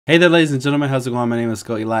Hey there, ladies and gentlemen, how's it going? My name is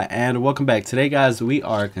K.Flay and welcome back. Today, guys, we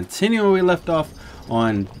are continuing where we left off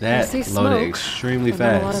on that loaded extremely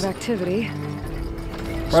fast. A lot of activity.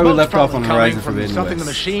 Right, we left off on Horizon Forbidden something West.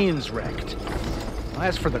 The machines wrecked.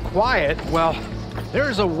 As for the quiet, well,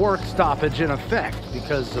 there's a work stoppage in effect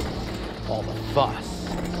because of all the fuss.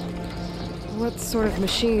 What sort of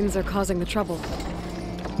machines are causing the trouble?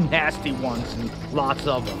 Nasty ones and lots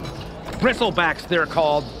of them. Bristlebacks, they're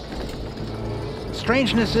called.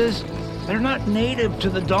 Strangeness is, they're not native to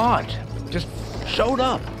the Dodge. Just showed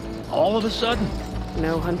up, all of a sudden.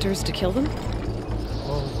 No hunters to kill them?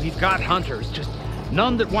 Oh, we've got hunters, just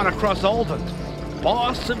none that want to cross Ulvund.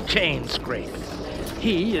 Boss of Chain Scrape.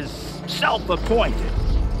 He is self-appointed.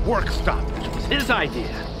 Work stoppage was his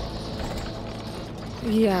idea.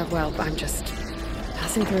 Yeah, well, I'm just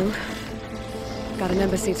passing through. Got an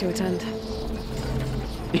embassy to attend.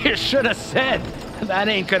 You should have said. That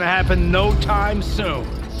ain't gonna happen no time soon.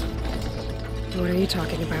 What are you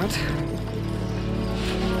talking about?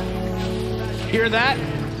 Hear that?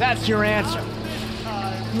 That's your answer.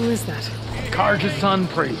 Who is that? Karja's son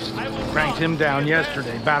priest. Cranked him down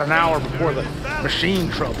yesterday, about an hour before the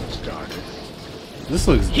machine trouble started. This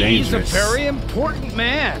looks dangerous. He's a very important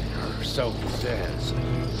man, or so he says.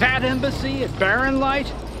 That embassy at Barren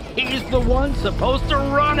Light, he's the one supposed to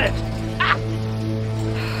run it. Ah!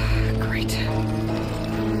 Great.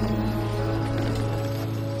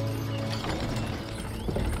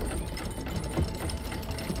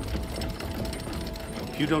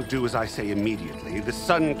 If you don't do as I say immediately, the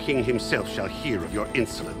Sun King himself shall hear of your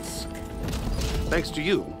insolence. Thanks to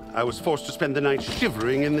you, I was forced to spend the night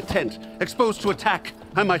shivering in the tent. Exposed to attack,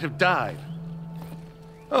 I might have died.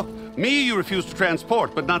 Oh, me you refuse to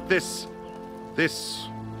transport, but not this...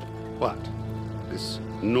 what? This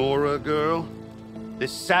Nora girl?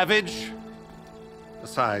 This savage?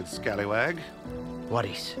 Besides, scallywag.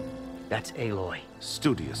 Wadis. That's Aloy.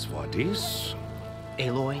 Studious Wadis.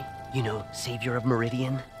 Aloy, you know, savior of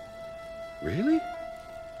Meridian. Really?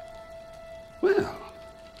 Well,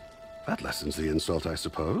 that lessens the insult, I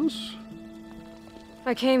suppose.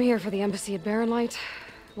 I came here for the embassy at Barren Light.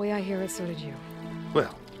 Way I hear it, so did you.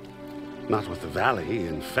 Well, not with the valley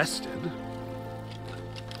infested.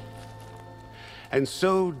 And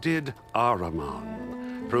so did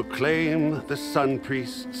Ahriman proclaim the Sun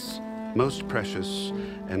Priests most precious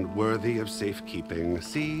and worthy of safekeeping.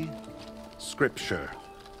 See, Scripture.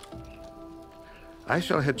 I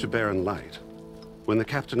shall head to Barren Light when the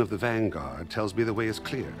captain of the Vanguard tells me the way is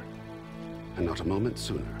clear, and not a moment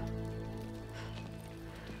sooner.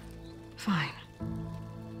 Fine.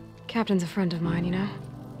 Captain's a friend of mine, you know?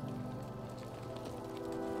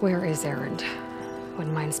 Where is Erend?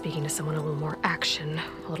 Wouldn't mind speaking to someone a little more action,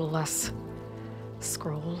 a little less...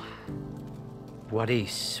 scroll.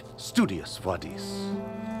 Wadis. Studious Wadis.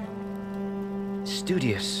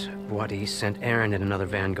 Studious Wadis sent Erend and another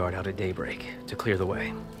Vanguard out at daybreak to clear the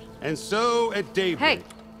way. And so at daybreak... Hey!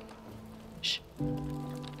 Shh.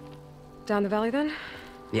 Down the valley, then?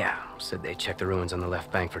 Yeah, said they checked the ruins on the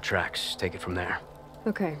left bank for tracks. Take it from there.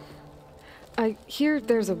 Okay. I hear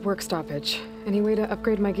there's a work stoppage. Any way to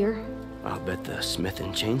upgrade my gear? I'll bet the smith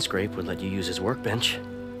in Chain Scrape would let you use his workbench.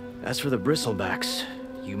 As for the bristlebacks,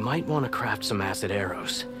 you might want to craft some acid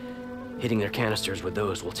arrows. Hitting their canisters with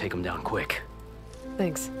those will take them down quick.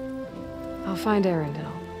 Thanks. I'll find Erend and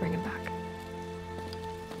I'll bring him back.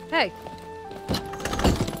 Hey!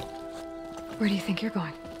 Where do you think you're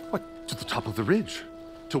going? What, to the top of the ridge?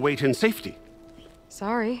 To wait in safety?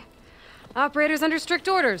 Sorry. Operator's under strict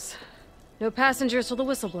orders. No passengers till the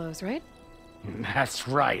whistle blows, right? That's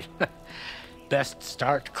right. Best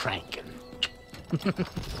start cranking.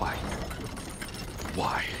 Why?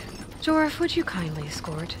 Why? Jorf, would you kindly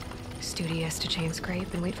escort Studious to Chain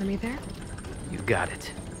Scrape and wait for me there? You got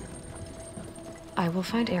it. I will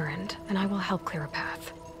find Erend, and I will help clear a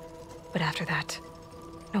path. But after that,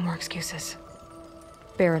 no more excuses.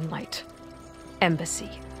 Barren Light. Embassy.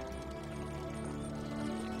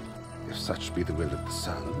 If such be the will of the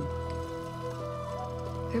sun.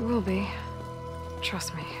 It will be.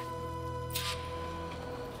 Trust me.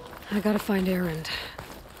 I gotta find Erend.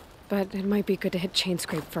 But it might be good to hit Chain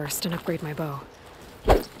Scrape first and upgrade my bow.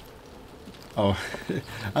 Oh,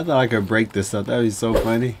 I thought I could break this up. That would be so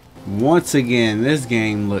funny. Once again, this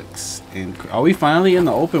game looks... Are we finally in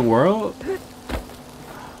the open world?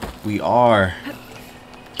 We are.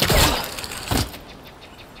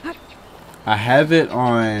 I have it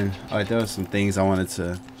on... Oh, there were some things I wanted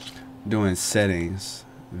to do in settings.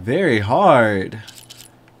 Very hard.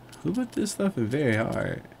 Who put this stuff in very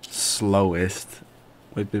hard? Slowest.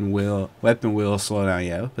 Weapon wheel slow down.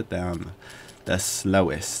 Yeah, I'll put down the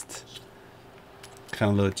slowest.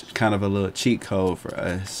 kind of a little cheat code for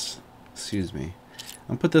us. Excuse me. I'm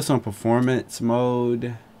gonna put this on performance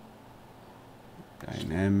mode,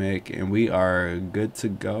 dynamic, and we are good to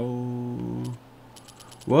go.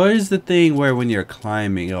 What is the thing where when you're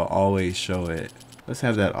climbing, it'll always show it? Let's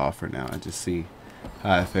have that off for now and just see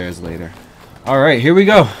how it fares later. All right, here we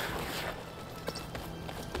go.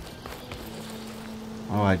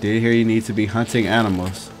 Oh, I did hear you need to be hunting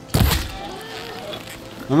animals.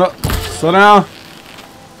 No, no, slow down.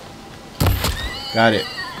 Got it.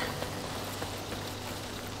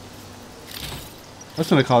 I was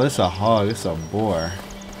gonna call this a hog. It's a boar.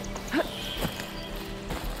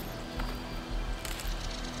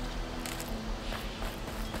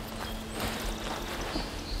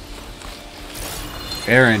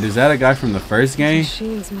 Aaron, is that a guy from the first game?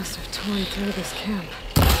 Machines must have torn through this camp.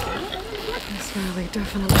 This valley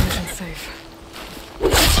definitely isn't safe.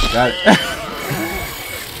 Got it.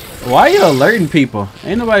 Why are you alerting people?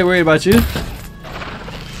 Ain't nobody worried about you.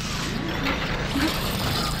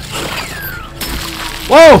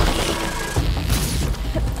 Whoa!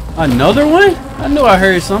 Another one? I knew I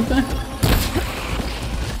heard something.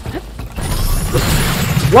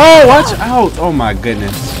 Whoa, watch out! Oh my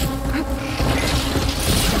goodness.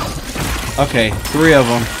 Okay, 3 of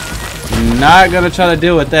them. Not gonna try to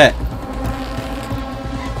deal with that.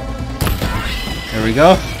 There we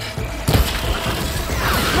go.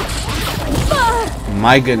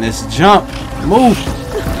 My goodness, jump! Move!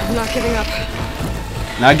 I'm not giving up.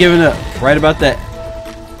 Not giving up. Right about that.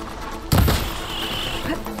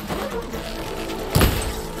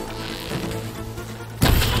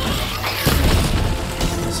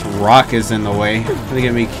 This rock is in the way. Gonna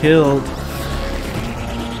get me killed.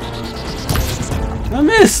 I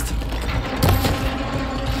missed.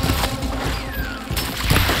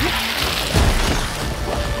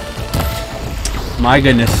 My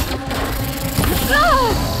goodness.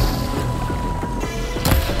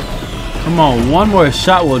 Come on, one more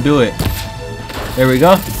shot will do it. There we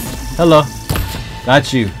go. Hello.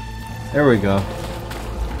 Got you. There we go.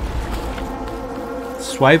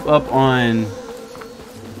 Swipe up on...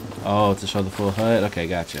 Oh, to show the full HUD? Okay,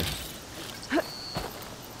 gotcha.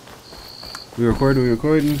 We recording? We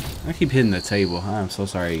recording? I keep hitting the table. I'm so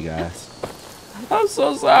sorry, you guys. I'm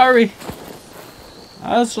so sorry.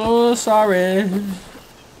 I'm so sorry.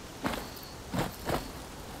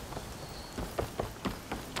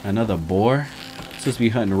 Another boar? I'm supposed to be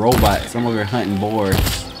hunting robots. I'm over here hunting boars.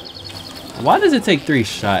 Why does it take 3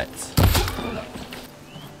 shots?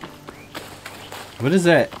 What is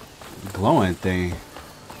that glowing thing?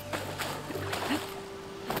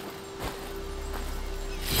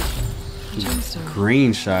 Gemstone.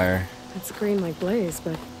 Greenshire. It's green like blaze,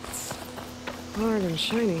 but it's hard and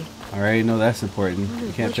shiny. I already know that's important. I wonder You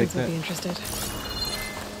if can't pick merchants would that. be interested.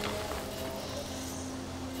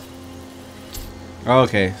 Oh,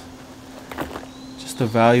 okay. Just a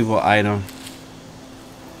valuable item.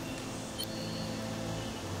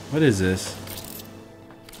 What is this?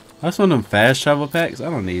 That's one of them fast travel packs? I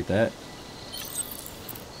don't need that.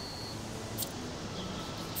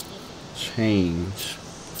 Change.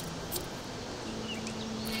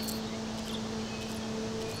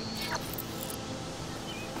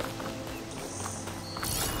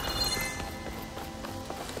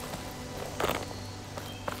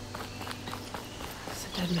 It's a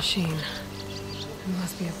dead machine. It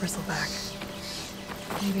must be a bristleback.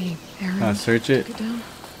 Maybe Aaron Can I search it? took it down?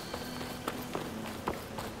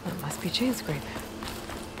 That must be chain scrape.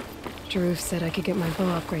 Drew said I could get my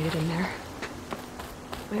bow upgraded in there.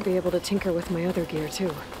 Might be able to tinker with my other gear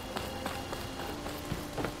too.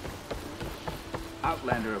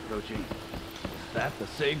 Outlander approaching. Is that the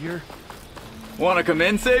Savior? Wanna come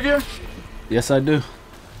in, Savior? Yes, I do.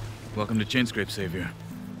 Welcome to Chainscrape, Savior.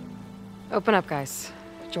 Open up, guys.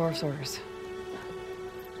 Jorv's orders.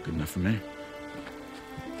 Good enough for me.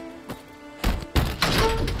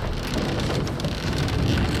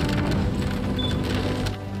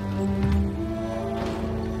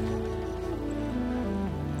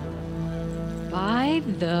 By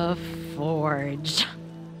the forge.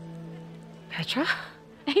 Petra?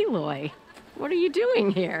 Aloy, what are you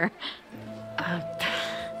doing here?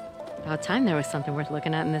 About time there was something worth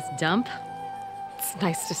looking at in this dump. It's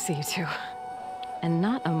nice to see you too. And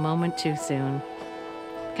not a moment too soon.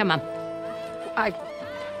 Come on.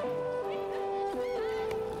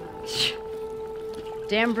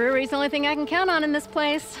 Damn brewery's the only thing I can count on in this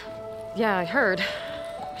place. Yeah, I heard.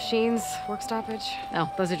 Machines, work stoppage.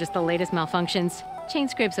 Oh, those are just the latest malfunctions.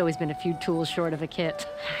 Chainscrape's always been a few tools short of a kit.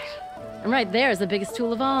 And right there is the biggest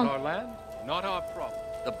tool of all. Our land, not our problem.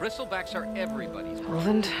 The bristlebacks are everybody's problem.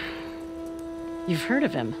 Roland? You've heard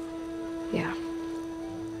of him. Yeah.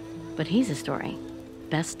 But he's a story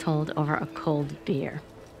best told over a cold beer.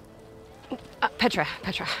 Petra.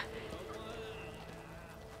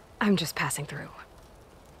 I'm just passing through.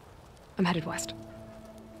 I'm headed west.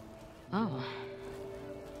 Oh.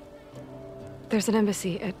 There's an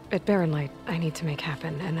embassy at Barren Light I need to make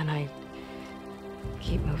happen, and then I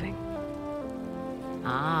keep moving.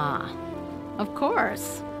 Ah, of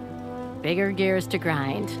course. Bigger gears to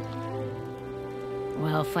grind.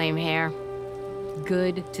 Well, Flamehair,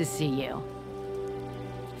 good to see you.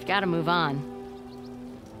 You've got to move on.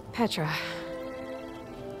 Petra.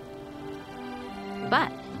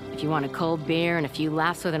 But if you want a cold beer and a few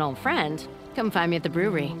laughs with an old friend, come find me at the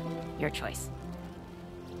brewery. Your choice.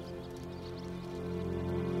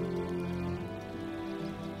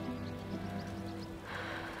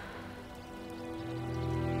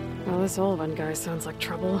 Well, this Olvan guy sounds like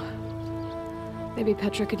trouble. Maybe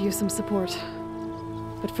Petra could use some support.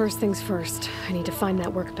 But first things first, I need to find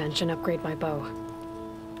that workbench and upgrade my bow.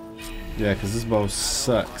 Yeah, because this bow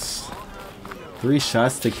sucks. 3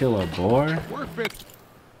 shots to kill a boar?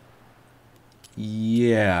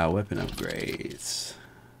 Yeah, weapon upgrades.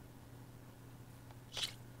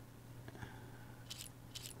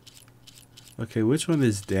 Okay, which one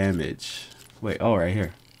is damage? Wait, oh, right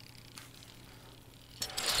here.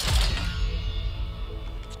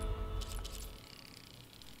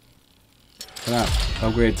 Can I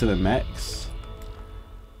upgrade to the max?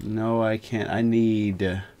 No, I can't. I need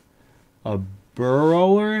a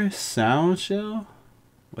burrower sound shell?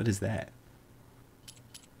 What is that?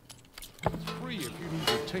 It's free if you need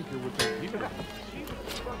to tinker with the people.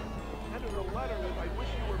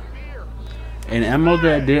 An ammo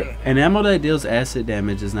that deals acid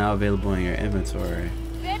damage is now available in your inventory.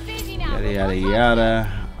 Yada yada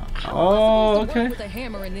yada. Oh, okay. With a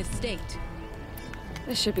hammer in this state.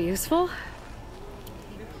 This should be useful.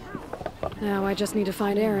 Now I just need to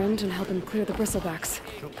find Erend and help him clear the bristlebacks.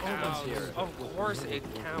 Of course it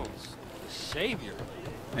counts. Savior.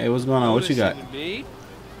 Hey, what's going on? What you got? Noticing me?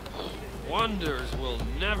 Wonders will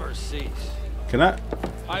never cease. Can I?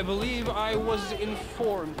 I believe I was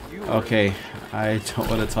informed you were... Okay, I don't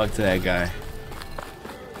want to talk to that guy.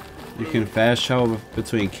 You can fast travel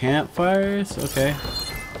between campfires? Okay.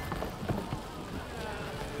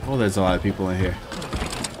 Oh, there's a lot of people in here.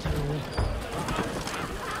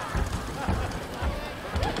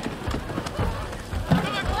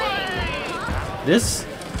 This?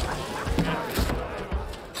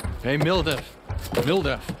 Hey, Mildef.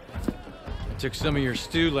 I took some of your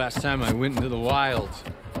stew last time I went into the wilds.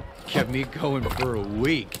 Kept me going for a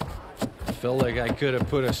week. Felt like I could have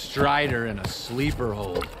put a strider in a sleeper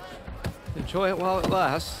hold. Enjoy it while it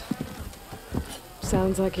lasts.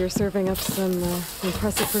 Sounds like you're serving up some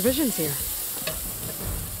impressive provisions here.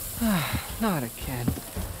 Not again.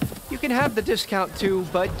 You can have the discount too,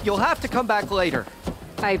 but you'll have to come back later.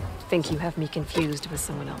 I think you have me confused with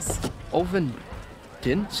someone else. Olvan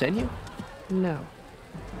didn't send you? No.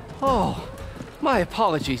 Oh, my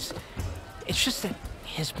apologies. It's just that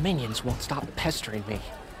his minions won't stop pestering me.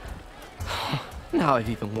 Now I've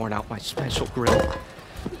even worn out my special grill.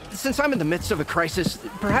 Since I'm in the midst of a crisis,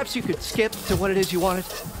 perhaps you could skip to what it is you wanted?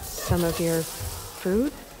 Some of your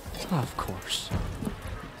food? Of course.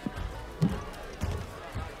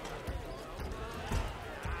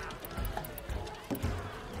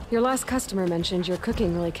 Your last customer mentioned your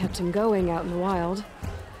cooking really kept him going out in the wild.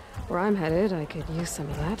 Where I'm headed, I could use some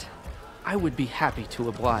of that. I would be happy to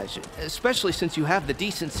oblige, especially since you have the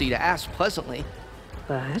decency to ask pleasantly.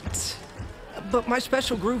 But my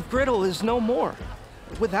special groove griddle is no more.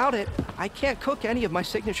 Without it, I can't cook any of my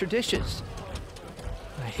signature dishes.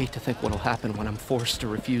 I hate to think what'll happen when I'm forced to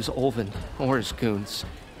refuse Olvan or his goons.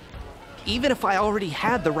 Even if I already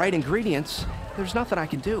had the right ingredients, there's nothing I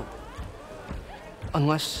can do.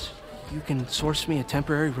 Unless you can source me a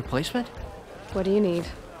temporary replacement? What do you need?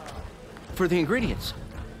 For the ingredients,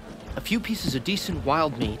 a few pieces of decent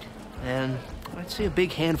wild meat, and I'd say a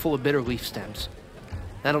big handful of bitter leaf stems.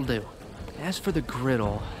 That'll do. As for the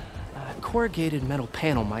griddle, a corrugated metal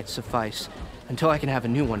panel might suffice until I can have a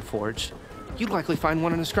new one forged. You'd likely find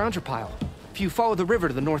one in a scrounger pile, if you follow the river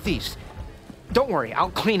to the northeast. Don't worry, I'll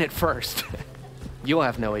clean it first. You'll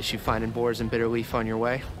have no issue finding boars and bitter leaf on your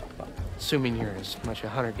way. Assuming you're as much a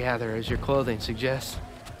hunter-gatherer as your clothing suggests.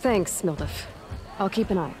 Thanks, Mildef. I'll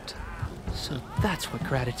keep an eye out. So that's what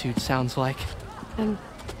gratitude sounds like. And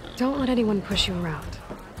don't let anyone push you around,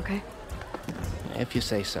 okay? If you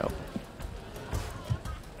say so.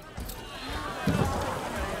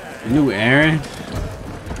 New errand?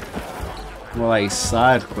 More like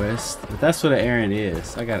side quest. But that's what an errand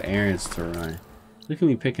is. I got errands to run. Look at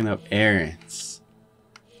me picking up errands.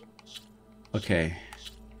 Okay.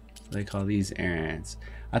 They call these errands.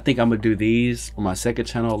 I think I'm gonna do these on my second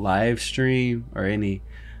channel live stream, or any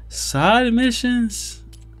side missions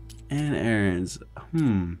and errands.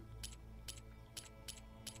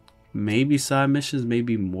 Maybe side missions may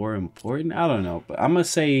be more important. I don't know, but I'm gonna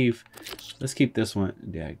save. Let's keep this one.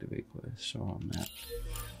 Deactivate quest. Show on map.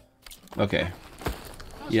 Okay.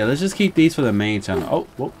 Yeah, let's just keep these for the main channel. Oh,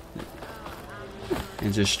 whoa.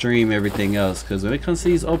 And just stream everything else, because when it comes to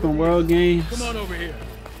these open world games, Come on over here.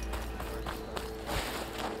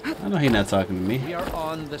 I know he's not talking to me. We are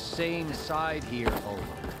on the same side here, over.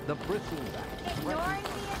 The bristleback.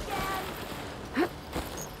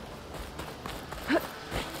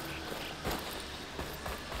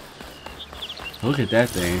 Look at that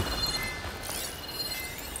thing.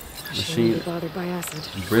 Shouldn't be bothered by acid.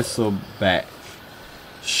 Bristleback.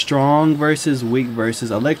 Strong versus weak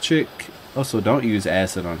versus electric. Also, don't use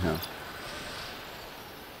acid on him.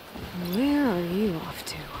 Where are you off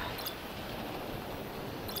to?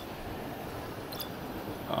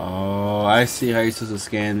 Oh, I see how you're supposed to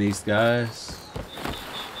scan these guys.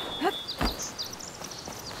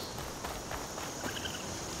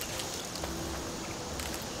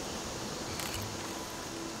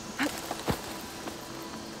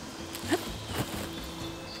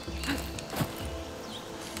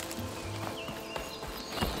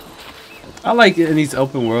 I like it in these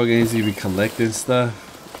open world games you be collecting stuff.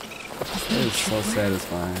 It's so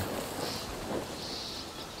satisfying.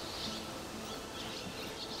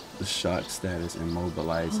 The shock status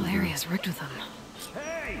immobilizes Whole them. area's rigged with them.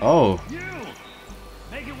 Oh,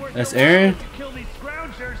 that's Aaron?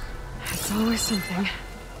 It's always something.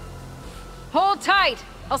 Hold tight!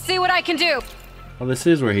 I'll see what I can do! Oh, this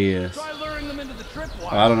is where he is. Oh,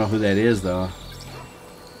 I don't know who that is though.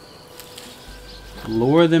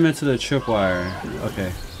 Lure them into the tripwire.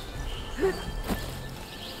 Okay.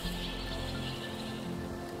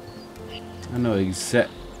 I know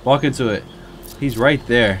exact. Walk into it. He's right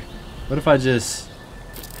there. What if I just...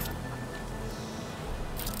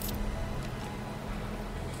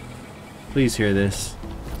 Please hear this.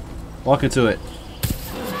 Walk into it.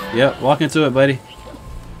 Yep, walk into it, buddy.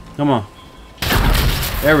 Come on.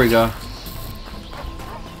 There we go.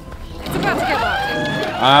 It's about to get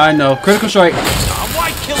locked. I know. Critical strike.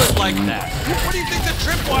 Why kill it like that? What do you think the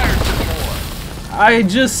tripwires are for? I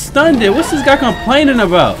just stunned it. What's this guy complaining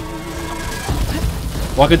about?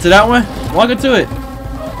 Walk into that one. Walk into it.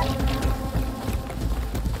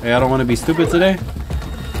 Hey, I don't want to be stupid today.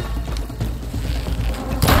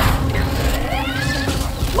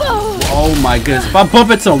 Whoa! Oh my goodness. If I bump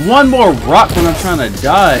into one more rock when I'm trying to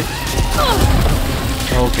die.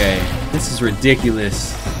 Okay. This is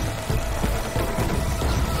ridiculous.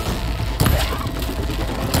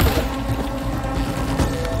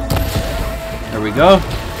 There we go.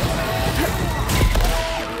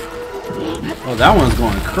 Oh, that one's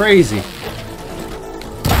going crazy.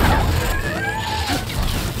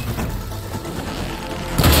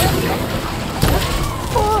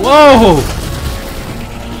 Whoa!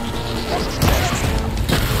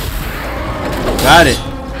 Got it.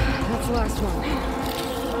 That's the last one.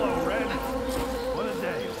 Hello, Red. What a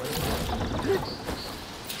day.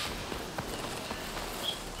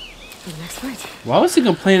 The next fight. Why was he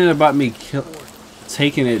complaining about me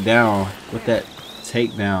taking it down with that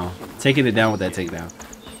takedown? Taking it down with that takedown.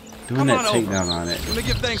 Doing that takedown on it. Let me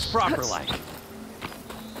give thanks proper like.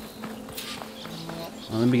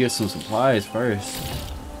 Well, let me get some supplies first.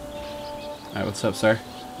 Alright, what's up, sir?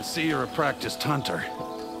 I see you're a practiced hunter.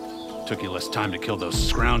 Took you less time to kill those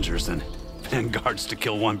scroungers than vanguards to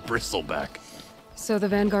kill one bristleback. So the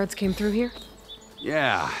vanguards came through here?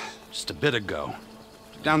 Yeah, just a bit ago.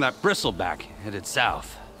 Down that bristleback, headed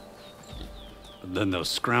south. But then those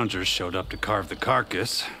scroungers showed up to carve the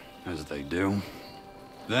carcass, as they do.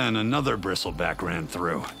 Then another bristleback ran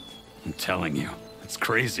through. I'm telling you, it's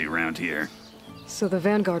crazy around here. So the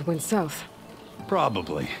vanguard went south?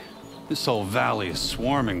 Probably. This whole valley is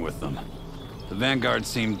swarming with them. The vanguard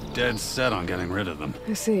seemed dead set on getting rid of them.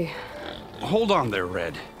 I see. Hold on there,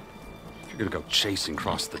 Red. If you're gonna go chasing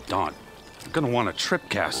across the Daunt, you're gonna want a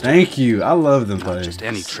tripcaster. Thank you. I love them things. Not just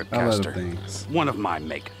any I love them tripcaster. things. One of my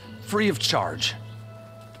make, free of charge.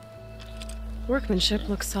 Workmanship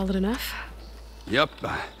looks solid enough. Yep.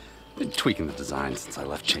 Been tweaking the design since I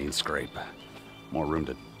left Chain Scrape. More room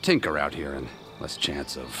to tinker out here and less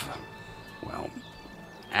chance of, well,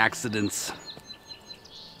 accidents.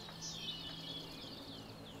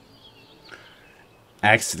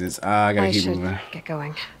 Accidents. I gotta keep moving. Get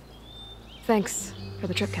going. Thanks for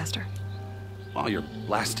the tripcaster. While you're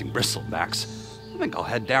blasting bristlebacks, I think I'll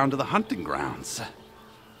head down to the hunting grounds.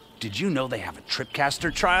 Did you know they have a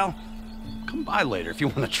tripcaster trial? Come by later if you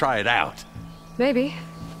want to try it out. Maybe.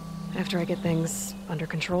 After I get things under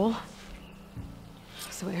control.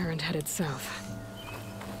 So Aaron headed south.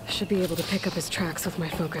 Should be able to pick up his tracks with my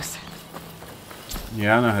focus.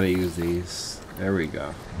 Yeah, I know how to use these. There we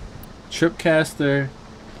go. Tripcaster,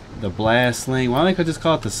 the blast sling. Why don't I just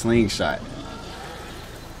call it the slingshot?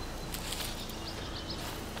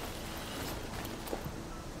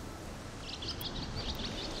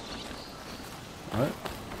 What?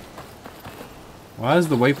 Why is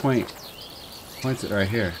the waypoint pointed right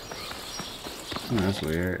here? Oh, that's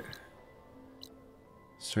weird.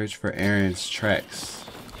 Search for Aaron's tracks.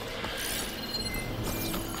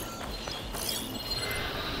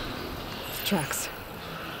 Tracks.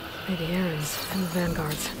 Maybe Aaron's and the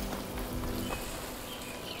Vanguard's.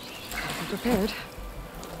 Be prepared.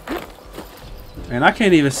 And I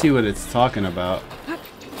can't even see what it's talking about.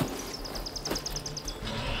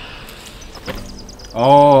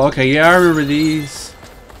 Oh, okay, yeah, I remember these.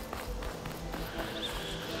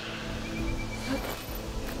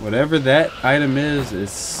 Whatever that item is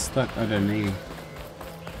stuck underneath.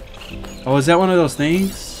 Oh, is that one of those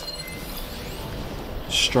things?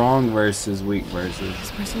 Strong versus weak versus.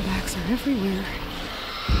 Espresso bags are everywhere.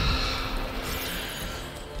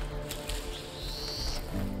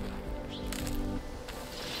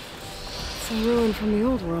 It's a ruin from the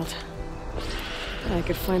old world. I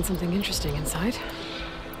could find something interesting inside.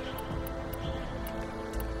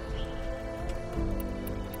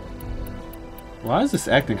 Why is this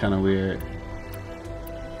acting kind of weird?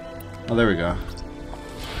 Oh, there we go.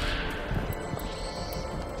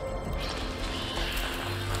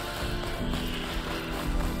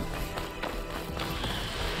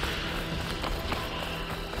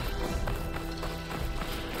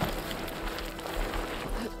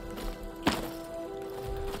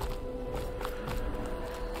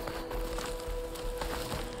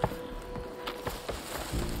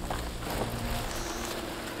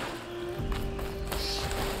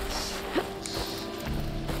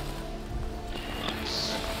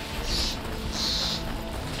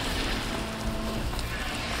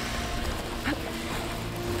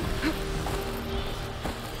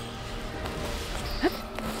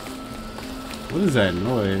 What is that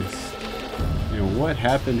noise? And what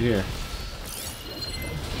happened here?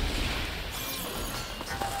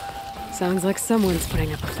 Sounds like someone's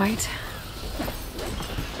putting up a fight.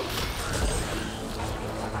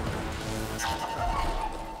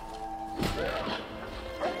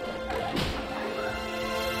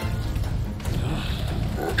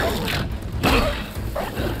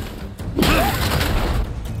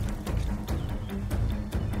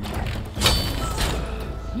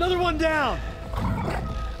 Another one down!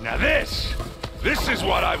 Now this is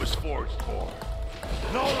what I was forged for.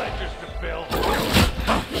 No ledgers to fill.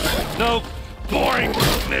 No boring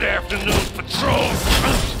mid-afternoon patrols.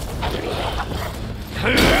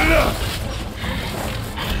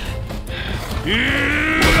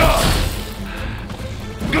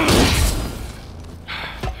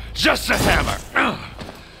 Just a hammer.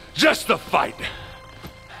 Just the fight.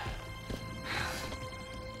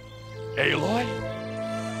 Aloy?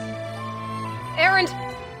 Aaron!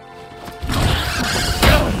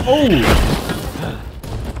 Oh!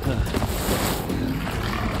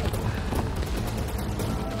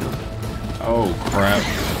 Oh, crap.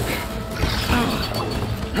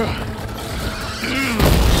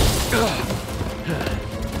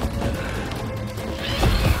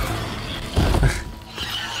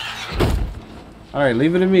 Alright,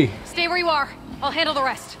 leave it to me. Stay where you are. I'll handle the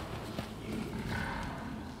rest.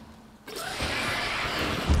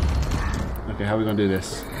 Okay, how are we gonna do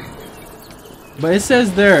this? But it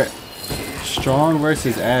says they're strong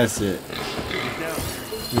versus acid.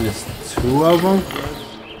 And there's two of them?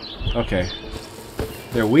 Okay.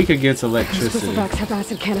 They're weak against electricity. These bristlebacks have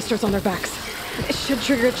acid canisters on their backs. It should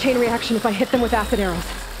trigger a chain reaction if I hit them with acid arrows.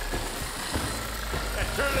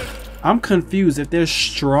 I'm confused. If they're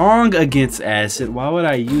strong against acid, why would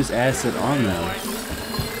I use acid on them?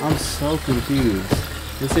 I'm so confused.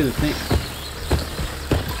 Let's see the thing.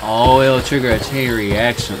 Oh, it'll trigger a chain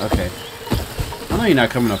reaction. Okay. I know you're not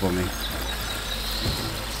coming up on me.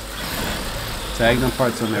 Tag them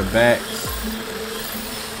parts on their backs.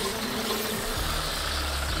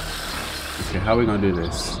 Okay, how are we gonna do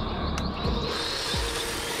this?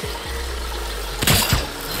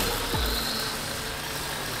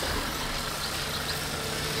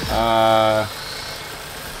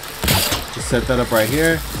 Just set that up right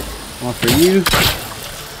here. One for you.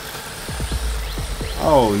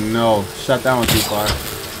 Oh no, shot that one too far.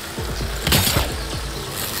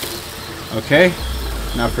 Okay,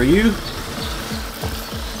 now for you.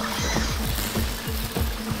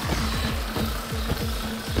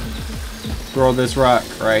 throw this rock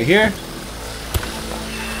right here.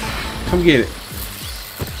 Come get it.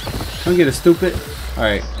 Come get it, stupid.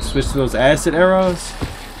 Alright, switch to those acid arrows.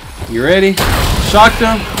 You ready? Shock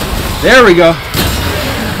them. There we go.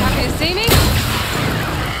 Happy to see me?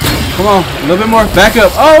 Come on, a little bit more. Back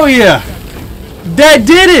up. Oh, yeah. That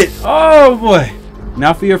did it. Oh, boy.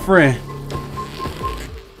 Now for your friend.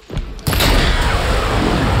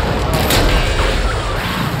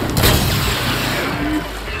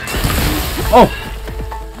 Oh.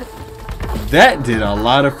 That did a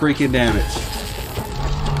lot of freaking damage.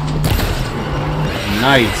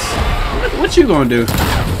 Nice. What you gonna do?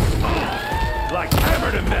 Like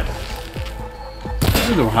hammer to metal. Look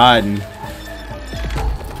at him hiding.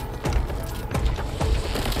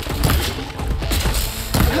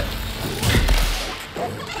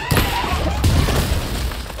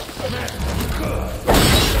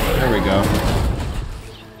 There we go.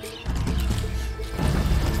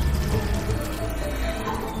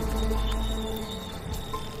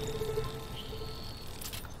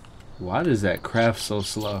 Why does that craft so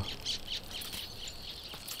slow?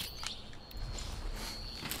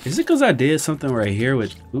 Is it because I did something right here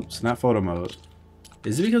with... Oops, not photo mode.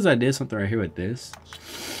 Is it because I did something right here with this?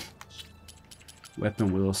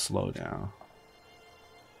 Weapon will slow down.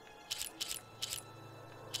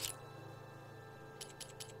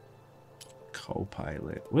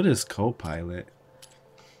 Co-pilot. What is co-pilot?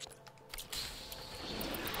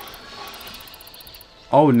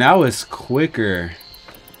 Oh, now it's quicker.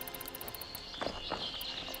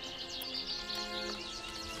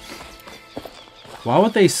 Why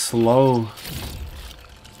would they slow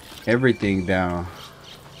everything down?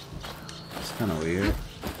 It's kind of weird.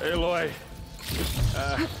 Hey, Loy.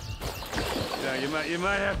 Yeah, you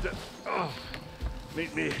might have to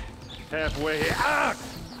meet me halfway here. Ah!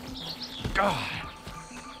 God.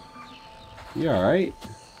 You alright?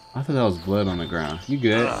 I thought that was blood on the ground. You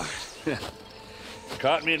good?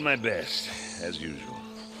 Caught me at my best, as usual.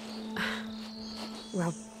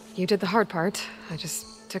 Well, you did the hard part. I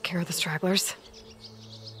just took care of the stragglers.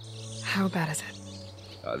 How bad is it?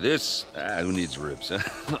 Who needs ribs,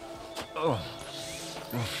 huh? Oh,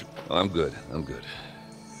 I'm good. I'm good.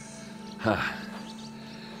 Huh.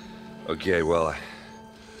 Okay, well,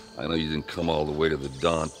 I know you didn't come all the way to the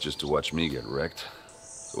Daunt just to watch me get wrecked.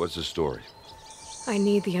 So what's the story? I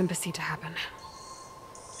need the embassy to happen,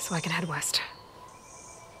 so I can head west.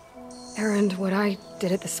 Erend, what I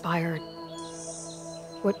did at the Spire,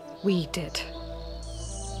 what we did,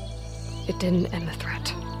 it didn't end the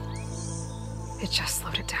threat. It just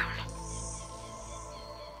slowed it down.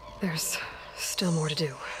 There's still more to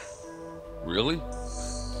do. Really?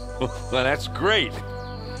 Well, that's great.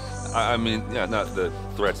 I mean, yeah, not the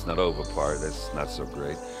threat's not over part. That's not so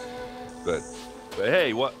great. But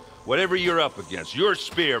hey, whatever you're up against, your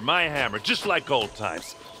spear, my hammer, just like old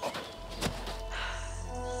times.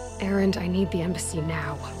 Erend, I need the embassy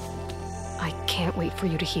now. I can't wait for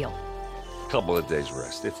you to heal. Couple of days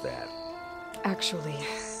rest, if that. Actually,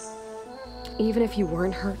 even if you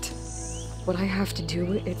weren't hurt, what I have to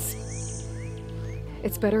do,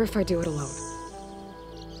 it's better if I do it alone.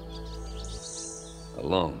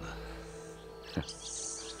 Alone?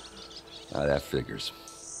 That figures.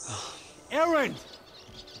 Erend!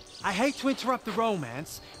 I hate to interrupt the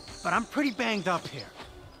romance, but I'm pretty banged up here.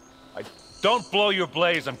 Don't blow your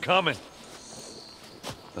blaze, I'm coming.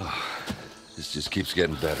 This just keeps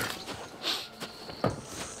getting better.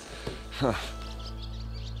 Huh.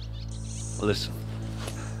 Listen,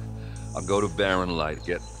 I'll go to Barren Light,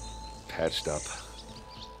 get patched up.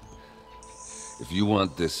 If you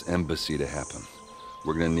want this embassy to happen,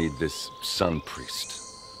 we're gonna need this sun priest,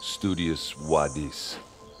 Studius Wadis.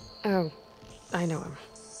 Oh, I know him.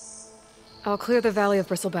 I'll clear the Valley of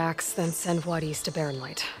Bristlebacks, then send Wadis to Barren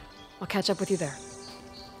Light. I'll catch up with you there.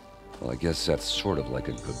 Well, I guess that's sort of like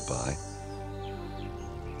a goodbye.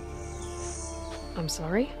 I'm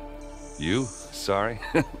sorry? You? Sorry?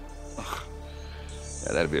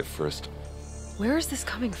 Yeah, that'd be a first. Where is this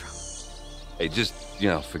coming from? Hey, just,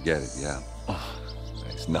 forget it, yeah.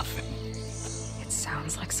 It's nothing. It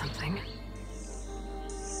sounds like something.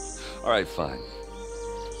 All right, fine.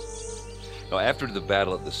 Now, after the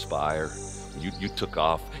battle at the Spire, you took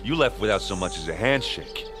off. You left without so much as a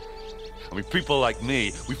handshake. I mean, people like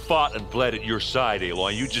me, we fought and bled at your side,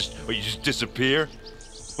 Aloy. You just disappear?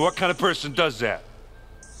 What kind of person does that?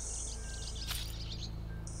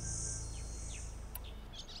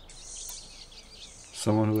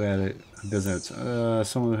 Someone who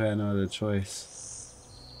someone who had no other choice.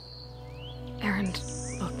 Erend,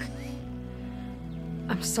 look.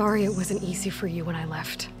 I'm sorry it wasn't easy for you when I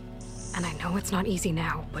left. And I know it's not easy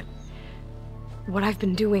now, but what I've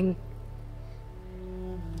been doing,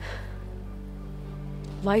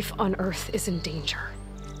 Life on Earth is in danger,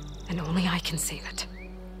 and only I can save it.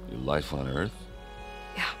 Your life on Earth?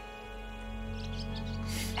 Yeah.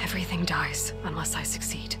 Everything dies unless I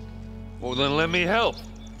succeed. Well, then let me help.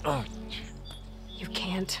 Oh. You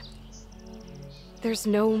can't. There's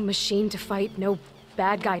no machine to fight, no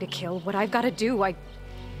bad guy to kill. What I've got to do, I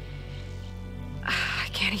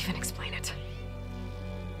can't even explain it.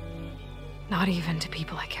 Not even to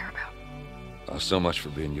people I care about. Oh, so much for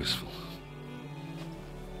being useful.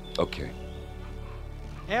 Okay.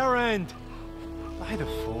 Erend! By the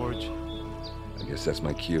forge. I guess that's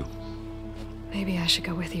my cue. Maybe I should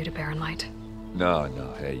go with you to Barren Light.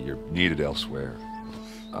 No, hey, you're needed elsewhere.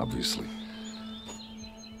 Obviously.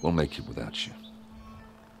 We'll make it without you.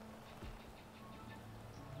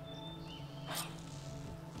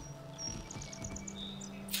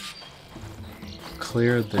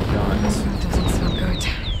 Clear the guns. Doesn't sound good.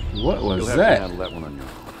 What was You'll have that? to handle that one on your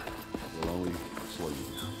own. We'll only slow you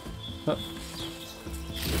down.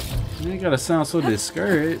 You gotta sound so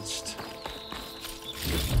discouraged.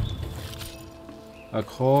 A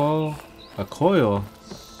coil. A coil.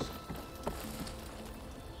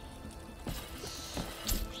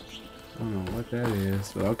 I don't know what that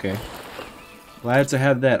is, but okay. Glad to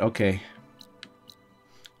have that. Okay.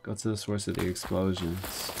 Go to the source of the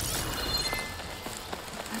explosions.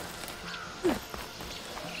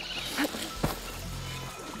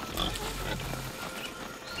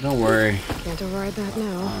 Don't worry. Can't override that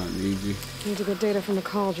now. I don't need you. Need to get data from the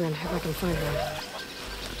cauldron if I can find one.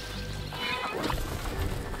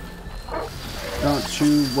 Don't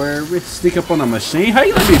you worry. Sneak up on a machine? How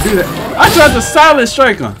you let me do that? I tried to silent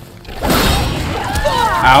strike him.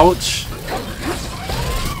 Ouch.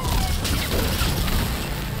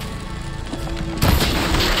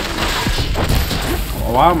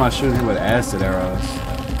 Why am I shooting him with acid arrows?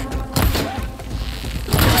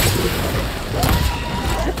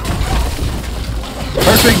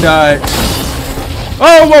 Perfect died.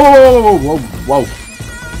 Oh, whoa, whoa, whoa, whoa, whoa, whoa.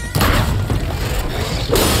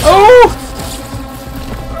 Oh!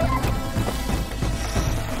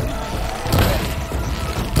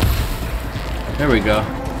 There we go.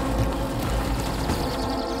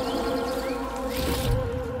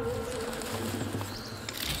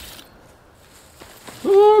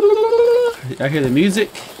 I hear the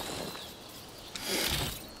music.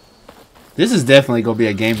 This is definitely gonna be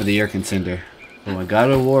a Game of the Year contender. But when God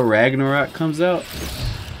of War Ragnarok comes out,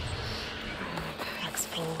 Pack's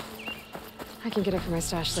full. I can get it from my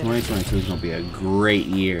stash later. 2022 is gonna be a great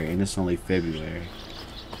year, and it's only February.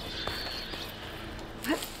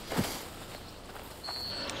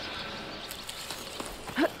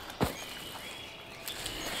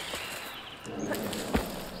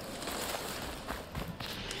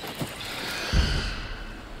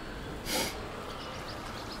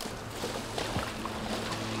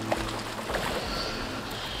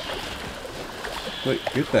 Wait,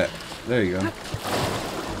 get that. There you go.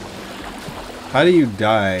 How do you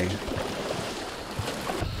die?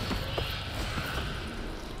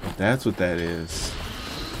 That's what that is.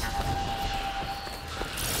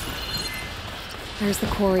 There's the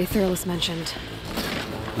quarry Thurles mentioned.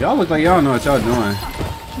 Y'all look like y'all know what y'all doing.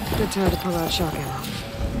 Good time to pull out shock ammo.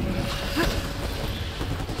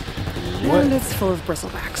 What? And it's full of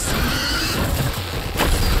bristlebacks.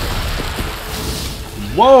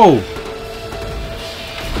 Whoa!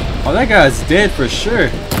 Oh, that guy's dead for sure.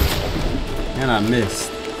 And I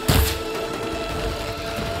missed.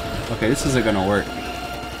 Okay, this isn't gonna work.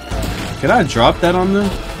 Can I drop that on them?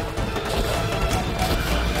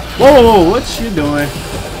 Whoa, whoa, whoa, what you doing?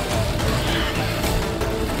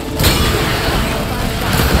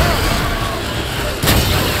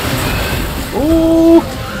 Ooh!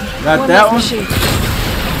 Got that one?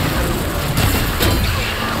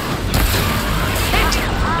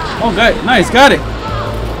 Oh, good. Nice, got it.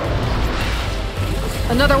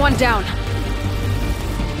 Another one down.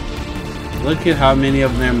 Look at how many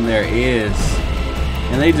of them there is.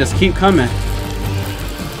 And they just keep coming.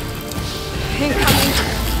 Incoming.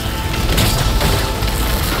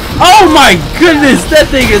 Oh my goodness, that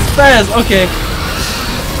thing is fast. Okay.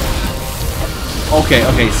 Okay,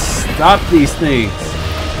 okay, stop these things.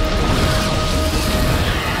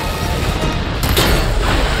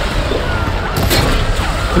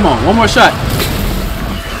 Come on, one more shot.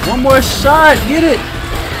 One more shot, get it.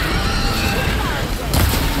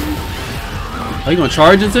 Are you gonna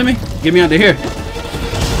charge into me? Get me under here.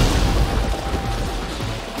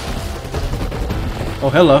 Oh,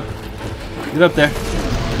 hello. Get up there.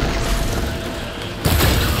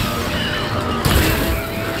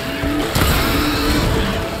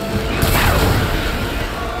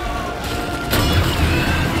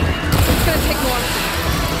 It's gonna take more.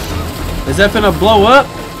 Is that finna blow up?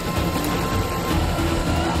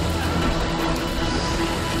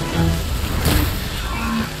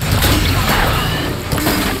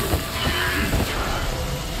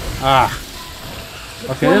 Ah.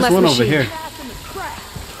 Okay, there's one over here.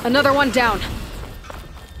 Another one down.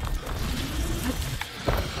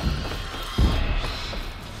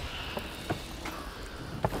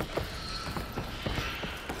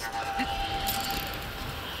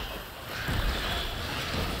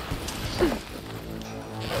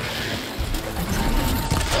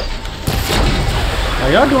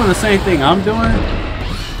 Are y'all doing the same thing I'm doing?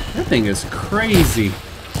 That thing is crazy.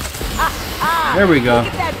 There we go.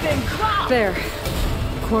 There.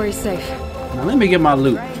 Quarry's safe. Now let me get my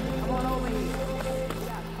loot.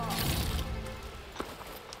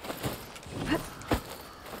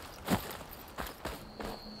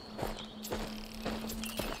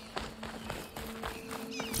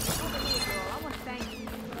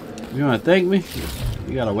 You wanna thank me?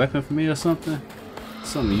 You got a weapon for me or something?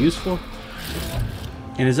 Something useful?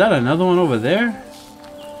 And is that another one over there?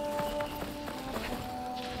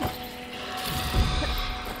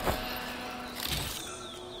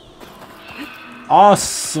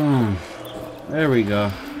 Awesome. There we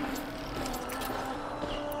go.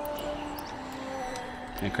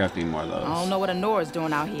 Can't craft any more of those. I don't know what Honora's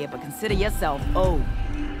doing out here, but consider yourself old.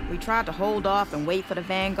 We tried to hold off and wait for the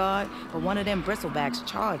Vanguard, but one of them bristlebacks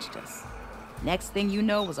charged us. Next thing you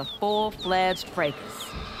know was a full-fledged fracas.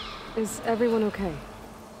 Is everyone okay?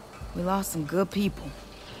 We lost some good people,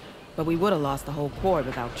 but we would have lost the whole quarry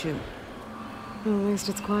without you. Well, at least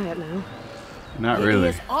it's quiet now. Not really.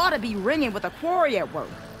 It ought to be ringing with a quarry at work,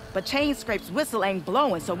 but Chainscrape's whistle ain't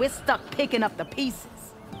blowing, so we're stuck picking up the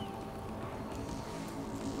pieces.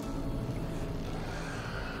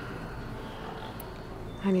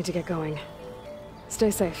 I need to get going.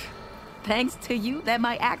 Stay safe. Thanks to you, that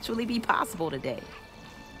might actually be possible today.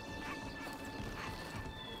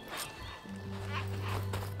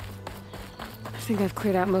 I think I've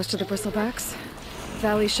cleared out most of the bristlebacks.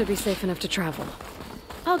 Valley should be safe enough to travel.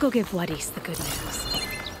 I'll go give Blood East the good news.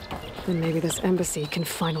 Then maybe this embassy can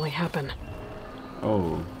finally happen.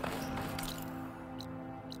 Oh.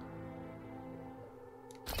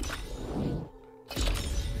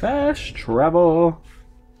 Fast travel.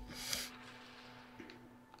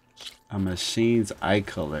 A machine's eye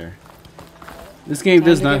color. This game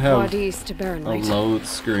does not have a load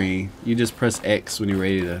screen. You just press X when you're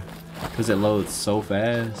ready to, because it loads so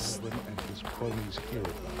fast.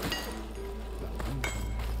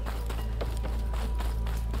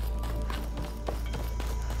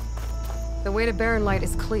 The way to Barren Light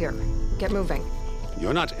is clear. Get moving.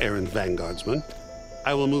 You're not errand vanguardsman.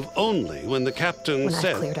 I will move only when the captain says...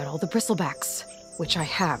 When I've cleared out all the bristlebacks, which I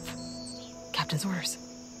have. Captain's orders.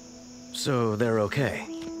 So they're okay?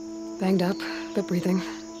 Banged up, but breathing.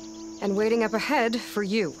 And waiting up ahead for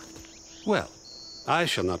you. Well, I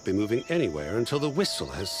shall not be moving anywhere until the whistle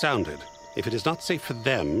has sounded. If it is not safe for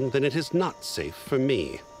them, then it is not safe for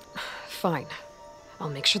me. Fine. I'll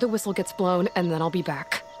make sure the whistle gets blown, and then I'll be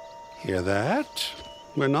back. Hear that?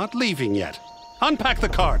 We're not leaving yet. Unpack the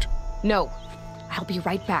cart! No. I'll be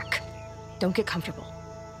right back. Don't get comfortable.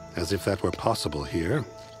 As if that were possible here.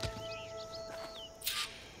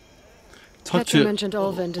 Petra mentioned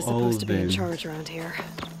Olvind is supposed to be in charge around here.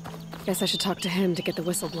 Guess I should talk to him to get the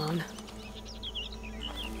whistle blown.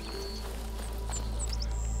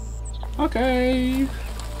 Okay.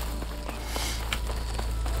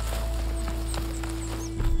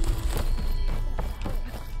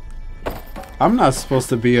 I'm not supposed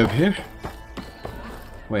to be up here.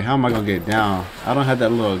 Wait, how am I gonna get down? I don't have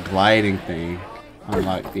that little gliding thing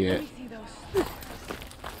unlocked yet.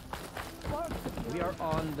 We are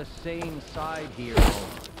on the same side here.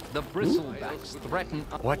 The bristlebacks threaten...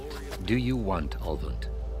 What do you want, Olvind?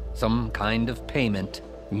 Some kind of payment?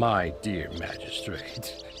 My dear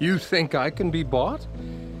magistrate, you think I can be bought?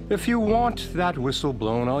 If you want that whistle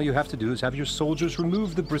blown, all you have to do is have your soldiers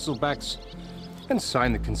remove the bristlebacks and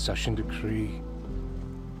sign the concession decree.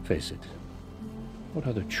 Face it, what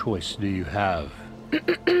other choice do you have?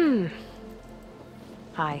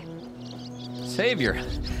 Hi. Savior,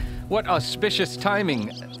 what auspicious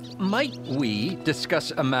timing. Might we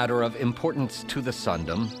discuss a matter of importance to the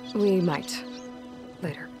Sundom? We might.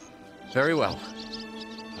 Later. Very well.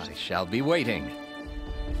 I shall be waiting.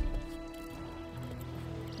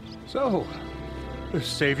 So, the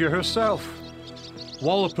Savior herself.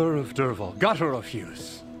 Walloper of Derval, gutter of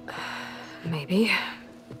youth. Maybe.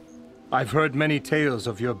 I've heard many tales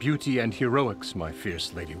of your beauty and heroics, my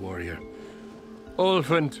fierce lady warrior.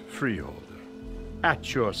 Olvind Freeholder,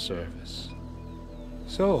 at your service.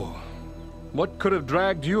 So, What could have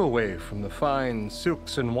dragged you away from the fine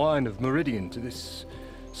silks and wine of Meridian to this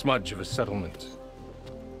smudge of a settlement?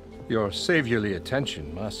 Your saviorly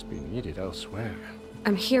attention must be needed elsewhere.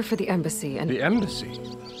 I'm here for the embassy and... The embassy?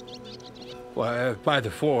 Why, by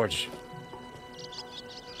the forge.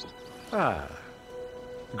 Ah.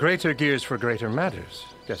 Greater gears for greater matters.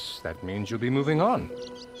 Guess that means you'll be moving on.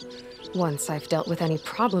 Once I've dealt with any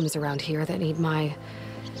problems around here that need my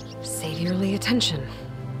saviorly attention.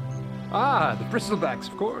 Ah, the bristlebacks,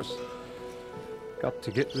 of course. Got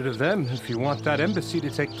to get rid of them if you want that embassy to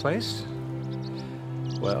take place.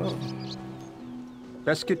 Well,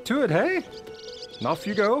 best get to it, hey? And off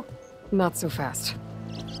you go. Not so fast.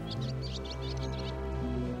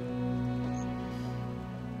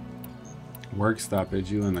 Work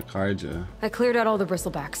stoppage, you and the Karja. I cleared out all the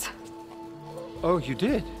bristlebacks. Oh, you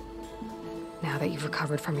did? Now that you've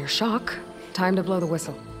recovered from your shock, time to blow the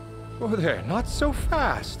whistle. Oh there, not so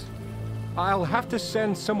fast. I'll have to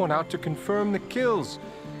send someone out to confirm the kills.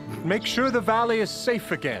 Make sure the valley is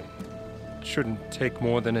safe again. It shouldn't take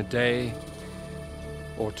more than a day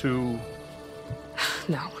or two.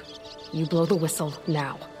 No. You blow the whistle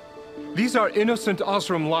now. These are innocent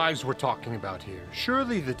Osram lives we're talking about here.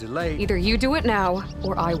 Surely the delay... Either you do it now,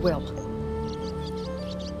 or I will.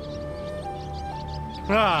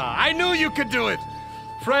 Ah, I knew you could do it!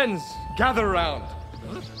 Friends, gather around.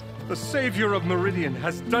 The savior of Meridian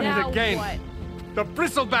has done it again. What? The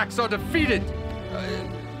bristlebacks are defeated.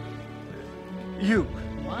 You.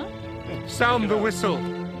 What? Sound the whistle.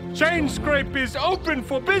 Chain Scrape is open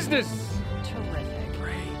for business. Terrific.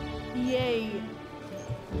 Great. Yay.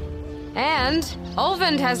 And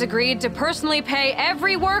Ulvund has agreed to personally pay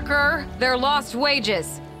every worker their lost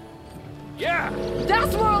wages. Yeah!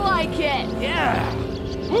 That's more like it! Yeah!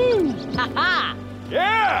 Woo! Ha-ha!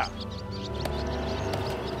 Yeah!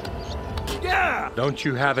 Yeah! Don't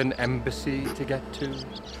you have an embassy to get to?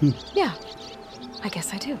 Yeah, I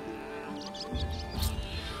guess I do.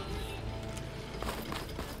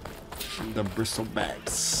 The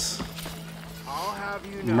bristlebacks. I'll have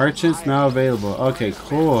you know Merchants now available. Okay,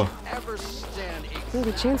 cool. Well,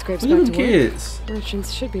 the chain scrape's Look at back them to work. kids.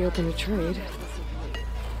 Merchants should be open to trade.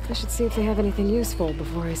 I should see if they have anything useful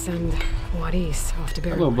before I send Wadis off to That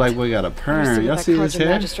Barren. little black boy got a perm. Y'all see his The hair?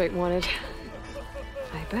 magistrate wanted.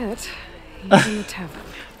 I bet he's in the tavern.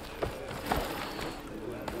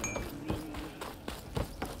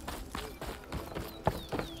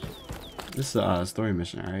 This is a story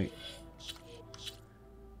mission, right?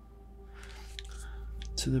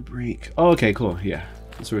 To the brink. Oh, okay, cool. Yeah,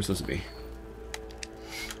 that's where we're supposed to be.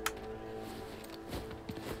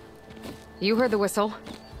 You heard the whistle.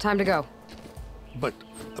 Time to go. But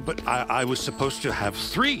I was supposed to have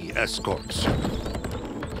 3 escorts.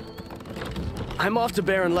 I'm off to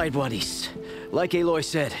Barren Light Wadis. Like Aloy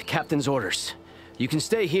said, Captain's orders. You can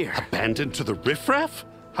stay here. Abandoned to the riffraff?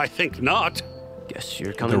 I think not. Guess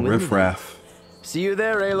you're coming The with me then. riffraff. See you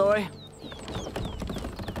there, Aloy.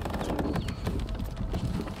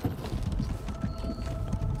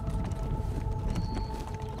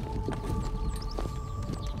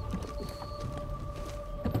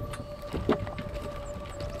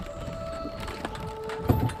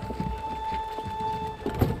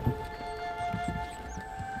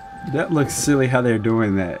 That looks silly how they're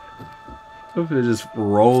doing that. If it just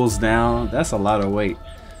rolls down, that's a lot of weight.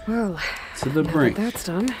 Well, To the now brink. that that's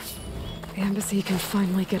done, the embassy can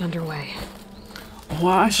finally get underway. Oh,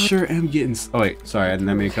 I sure am getting. Oh wait, sorry, I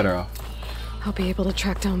didn't mean to cut her off. I'll be able to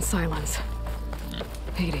track down Silence.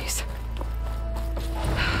 Hades.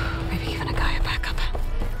 Maybe even a Gaia backup.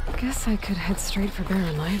 Guess I could head straight for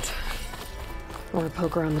Barren Light. Or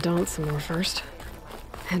poke around the Daunt some more first.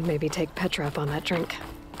 And maybe take Petra up on that drink.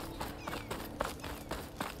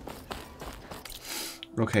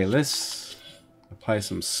 Okay, let's apply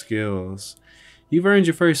some skills. You've earned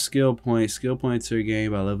your first skill point. Skill points are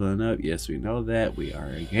gained by leveling up. Yes, we know that. We are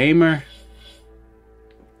a gamer.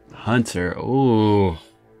 Hunter. Ooh.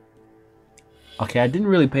 Okay, I didn't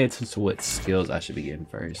really pay attention to what skills I should be getting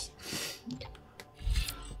first.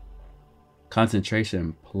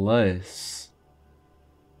 Concentration plus.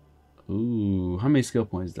 Ooh, how many skill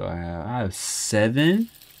points do I have? I have 7.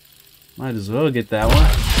 Might as well get that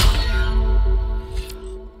one.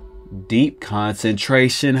 Deep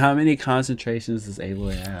concentration. How many concentrations does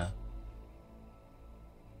Aloy have?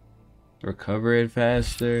 Recover it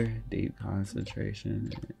faster. Deep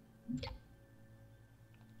concentration.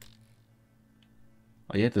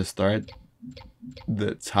 Oh, you have to start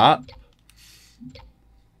the top.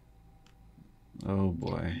 Oh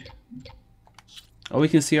boy. Oh, we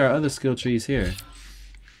can see our other skill trees here.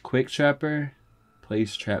 Quick Trapper.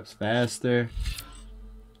 Place traps faster.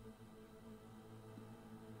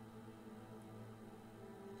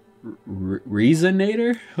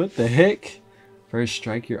 Reasonator? What the heck? First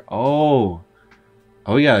strike here. Oh,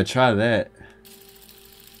 we gotta try that.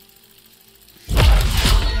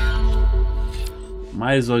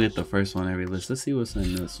 Might as well get the first one every list. Let's see what's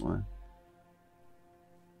in this one.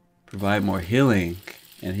 Provide more healing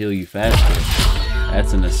and heal you faster.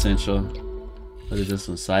 That's an essential. What is this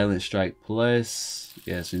one? Silent Strike Plus.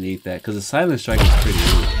 Yes, we need that because the Silent Strike is pretty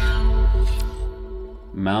weak.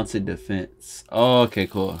 Mounted defense. Oh, okay,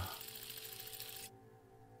 cool.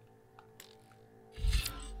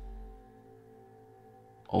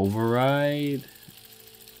 Override.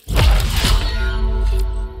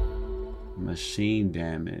 Machine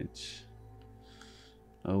damage.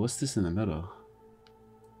 Oh, what's this in the middle?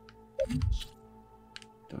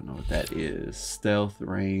 Don't know what that is. Stealth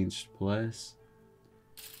range plus.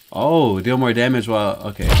 Oh, deal more damage while.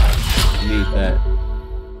 Okay, need that.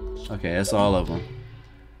 Okay, that's all of them.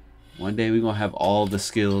 One day we're gonna have all the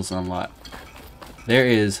skills unlocked. There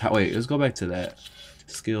is. Wait, let's go back to that.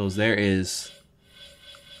 Skills. There is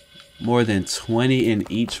more than 20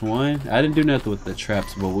 in each one. I didn't do nothing with the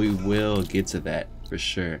traps, but we will get to that for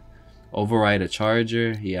sure. Override a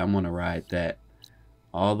charger. Yeah, I'm gonna ride that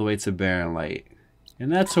all the way to Barren Light.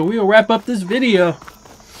 And that's where we'll wrap up this video.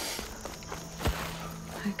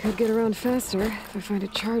 I could get around faster if I find a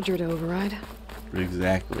charger to override.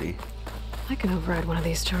 Exactly. I can override one of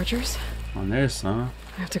these chargers. On there, son.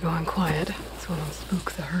 I have to go in quiet, so I don't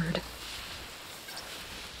spook the herd.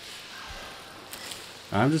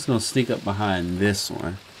 I'm just gonna sneak up behind this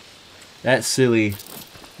one. That silly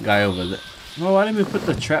guy over there. Oh, I didn't even put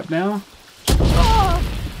the trap down.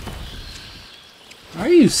 Are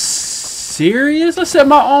you serious? I set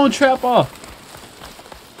my own trap off.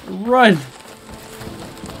 Run.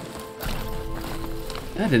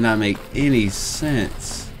 That did not make any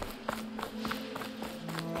sense.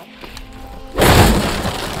 I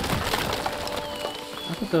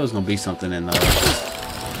thought there was gonna be something in those.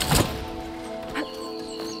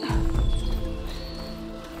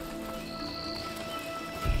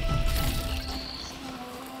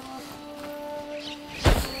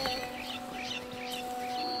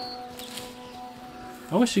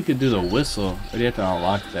 I wish you could do the whistle, but you have to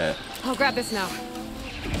unlock that. I'll grab this now.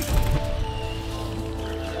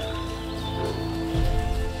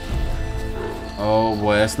 Oh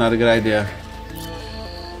boy, that's not a good idea.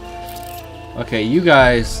 Okay, you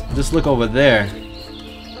guys, just look over there.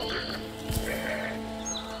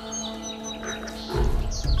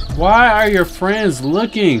 Why are your friends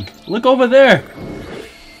looking? Look over there.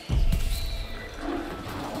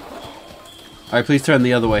 Alright, please turn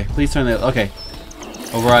the other way. Please turn the other. Okay.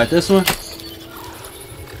 Override this one.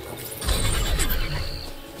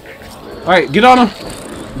 Alright, get on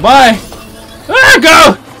him. Bye. Ah,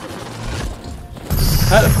 go!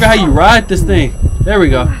 I forgot how you ride this thing. There we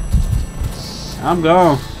go. I'm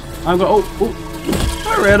gone. I'm going. Oh,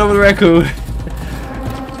 I ran over the raccoon.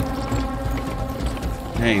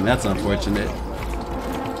 Dang, that's unfortunate.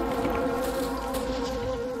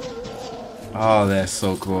 Oh, that's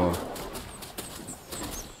so cool.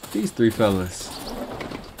 These three fellas.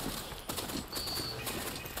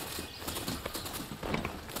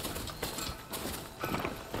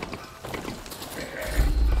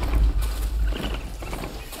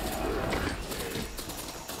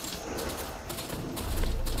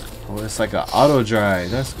 Oh, it's like an auto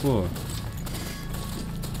drive. That's cool.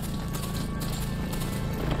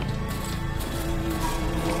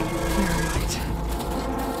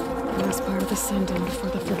 Last part of the Sundom before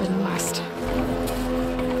the Forbidden West.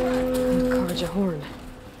 And Karja Horn.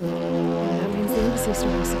 That means the embassy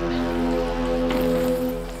storm soon.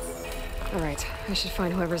 Alright, I should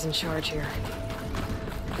find whoever's in charge here.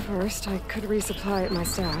 First, I could resupply at my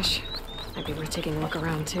stash. Might be worth taking a look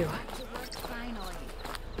around too. Finally.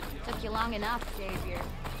 Took you long enough, Xavier.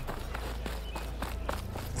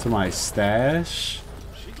 To my stash.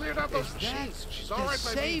 She cleared up those machines. She's all right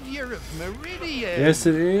by me. Savior of Meridian. Yes,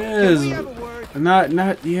 it is. Can we have a word?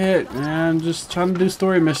 Not yet, man. I'm just trying to do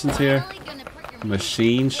story missions here.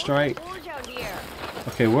 Machine strike.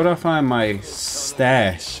 Okay, where do I find my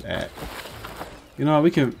stash at? You know what?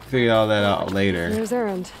 We can figure all that out later. There's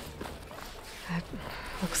Errand. That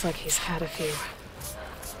looks like he's had a few.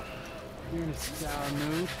 You're in a sour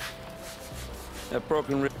mood. That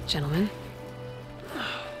broken rib. Gentlemen.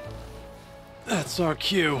 That's our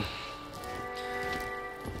cue.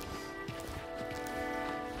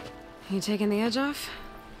 You taking the edge off?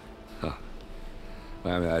 Huh.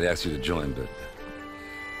 Well, I mean, I'd ask you to join, but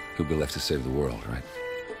who'll be left to save the world, right?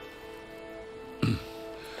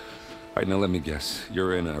 All right, now let me guess.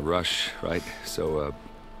 You're in a rush, right? So,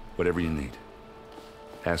 whatever you need,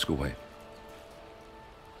 ask away.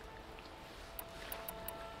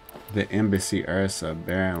 The Embassy Ursa,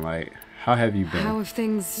 Baron Light. How have you been? How have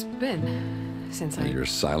things been since Your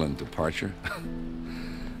silent departure?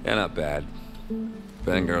 Yeah, not bad.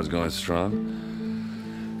 Vanguard's going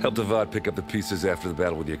strong. Helped Avad pick up the pieces after the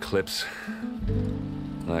battle with the Eclipse.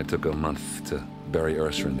 I took a month to bury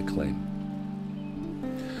Ursa in the claim.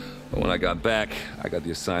 But when I got back, I got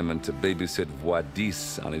the assignment to babysit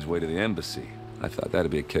Wadis on his way to the embassy. I thought that'd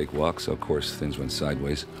be a cakewalk, so of course things went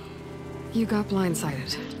sideways. You got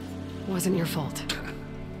blindsided. Wasn't your fault.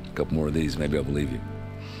 A couple more of these, maybe I'll believe you.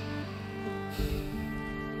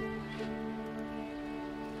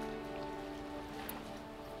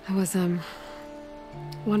 I was,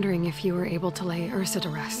 wondering if you were able to lay Ursa to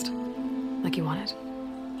rest, like you wanted.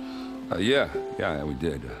 Yeah, we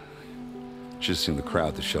did. Just seemed the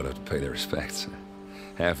crowd that showed up to pay their respects.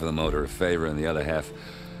 Half of them owed her a favor, and the other half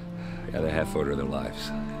owed her their lives.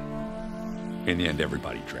 In the end,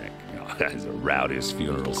 everybody drank. You know, it was the rowdiest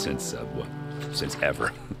funeral since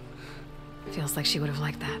ever. Feels like she would have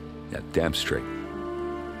liked that. Yeah, damn straight.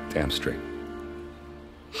 Damn straight.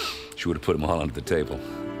 She would have put them all under the table.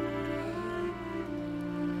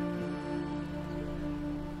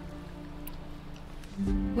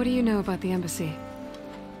 What do you know about the embassy?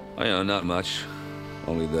 Oh, you know, not much.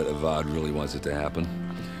 Only that Avad really wants it to happen.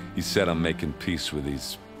 He said I'm making peace with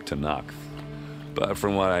these Tanakh. But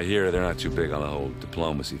from what I hear, they're not too big on the whole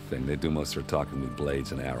diplomacy thing. They do most of their talking with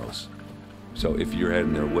blades and arrows. So if you're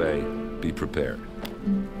heading their way, be prepared.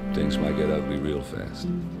 Things might get ugly real fast.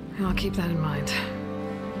 I'll keep that in mind.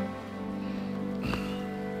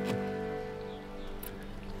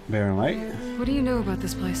 Baron Light? What do you know about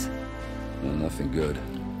this place? Well, nothing good.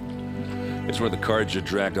 It's where the Carja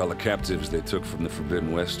dragged all the captives they took from the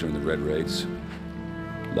Forbidden West during the Red Raids.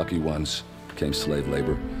 Lucky ones became slave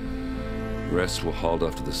labor. The rest were hauled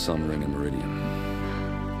off to the Sun Ring and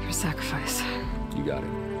Meridian. Your sacrifice. You got it.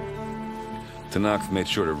 Tanakh made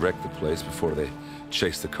sure to wreck the place before they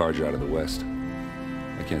chased the Carja out of the West.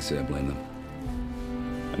 I can't say I blame them.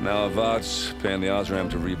 And now Avad's paying the Osram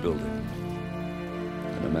to rebuild it.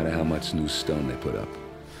 And no matter how much new stone they put up,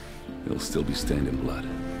 it'll still be stained in blood.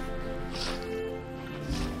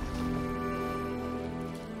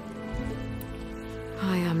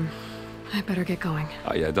 I better get going.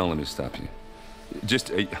 Oh yeah, don't let me stop you. Just,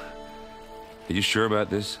 are you sure about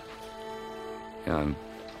this? Yeah, I'm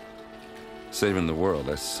saving the world.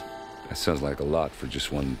 That sounds like a lot for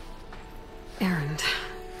just one errand.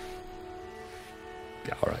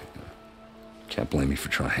 Yeah, all right. Can't blame me for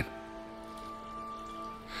trying.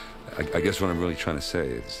 I guess what I'm really trying to say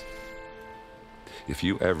is, if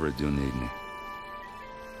you ever do need me,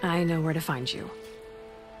 I know where to find you.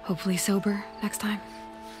 Hopefully sober next time.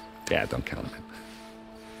 Yeah, don't count on it.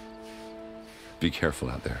 Be careful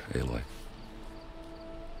out there, Aloy.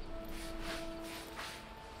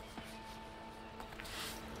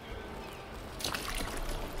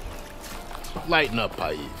 Lighten up,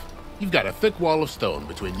 Paiv. You've got a thick wall of stone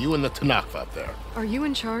between you and the Tanakh up there. Are you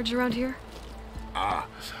in charge around here? Ah,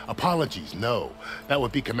 apologies, no. That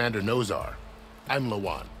would be Commander Nozar. I'm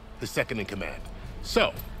Lawan, his second in command.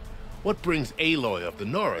 So, what brings Aloy of the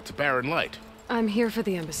Nora to Barren Light? I'm here for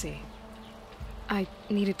the embassy. I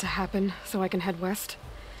need it to happen so I can head west.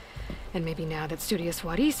 And maybe now that Studious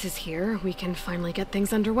Wadis is here, we can finally get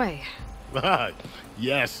things underway. Ah,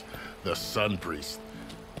 yes, the Sun Priest.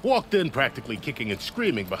 Walked in practically kicking and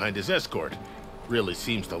screaming behind his escort. Really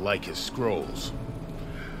seems to like his scrolls.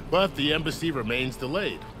 But the embassy remains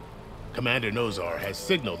delayed. Commander Nozar has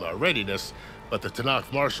signaled our readiness, but the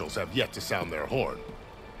Tanakh marshals have yet to sound their horn.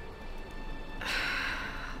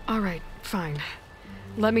 All right, fine.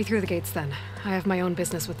 Let me through the gates then. I have my own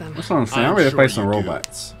business with them. That's what I'm saying. I'm ready to play some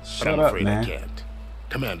robots. Shut up, man. I can't.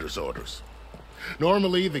 Commander's orders.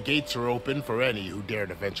 Normally, the gates are open for any who dare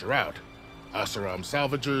to venture out. Asaram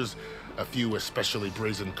salvagers, a few especially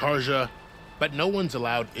brazen Karja, but no one's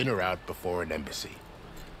allowed in or out before an embassy.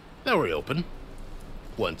 They'll reopen,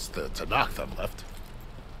 once the Tanakh have left.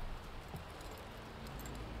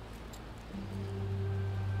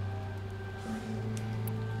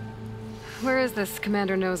 Where is this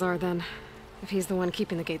Commander Nozar, then? If he's the one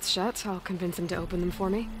keeping the gates shut, I'll convince him to open them for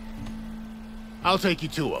me. I'll take you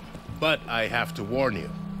to him, but I have to warn you.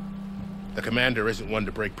 The Commander isn't one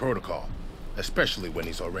to break protocol, especially when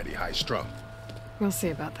he's already high-strung. We'll see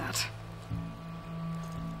about that.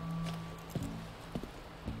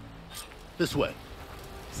 This way.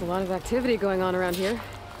 There's a lot of activity going on around here.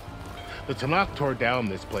 The Tanakh tore down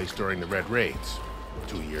this place during the Red Raids.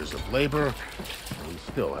 2 years of labor, and we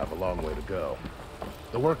still have a long way to go.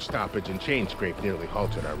 The work stoppage and chain scrape nearly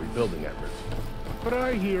halted our rebuilding efforts. But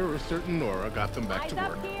I hear a certain Nora got them back to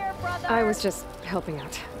work. I was just helping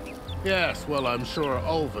out. Yes, well, I'm sure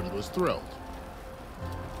Ulvin was thrilled.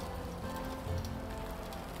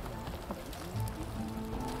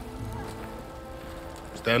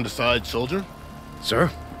 Stand aside, soldier. Sir?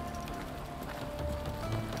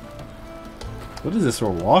 What is this we're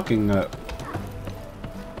walking up?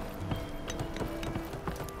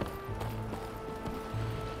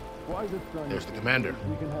 There's the commander.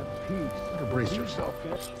 Better brace yourself.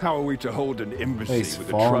 How are we to hold an embassy Place with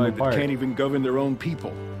a falling tribe apart. that can't even govern their own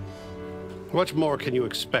people? What more can you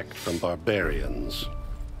expect from barbarians?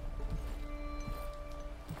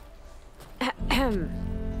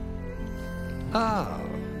 Ah.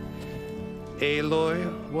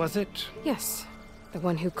 Aloy, was it? Yes. The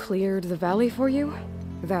one who cleared the valley for you?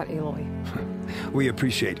 That Aloy. We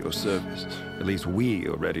appreciate your service. At least we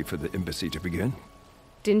are ready for the embassy to begin.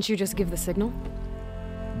 Didn't you just give the signal?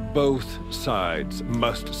 Both sides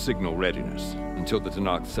must signal readiness. Until the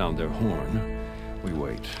Tanakh sound their horn, we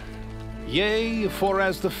wait. Yea, for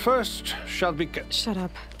as the first shall be... Shut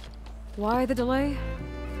up. Why the delay?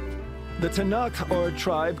 The Tanakh are a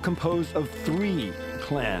tribe composed of 3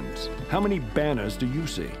 clans. How many banners do you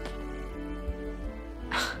see?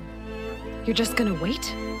 You're just gonna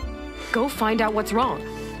wait? Go find out what's wrong.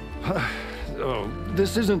 Oh,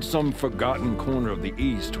 this isn't some forgotten corner of the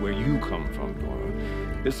East where you come from, Dora.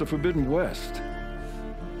 It's the Forbidden West.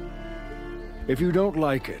 If you don't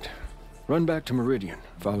like it, run back to Meridian,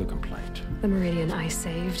 file a complaint. The Meridian I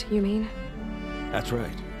saved, you mean? That's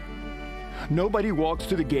right. Nobody walks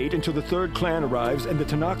to the gate until the 3rd clan arrives and the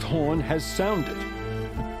Tanakh's horn has sounded.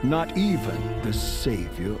 Not even the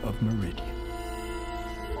savior of Meridian.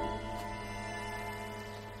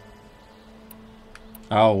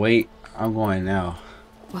 I'll wait. I'm going now.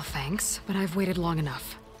 Well, thanks, but I've waited long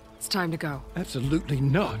enough. It's time to go. Absolutely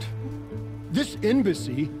not. This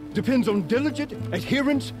embassy depends on diligent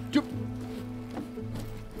adherence to...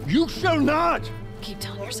 You shall not! Keep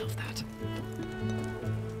telling yourself that.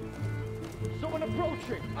 Someone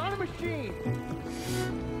approaching! On a machine!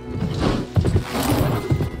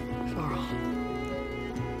 Varl.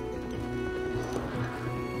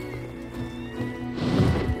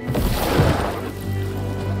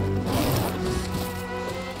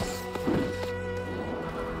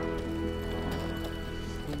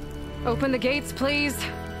 Open the gates, please.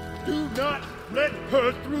 Do not let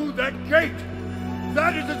her through that gate!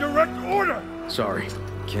 That is a direct order! Sorry,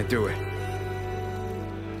 can't do it.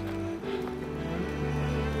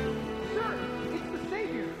 Sir, it's the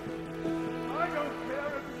Savior! I don't care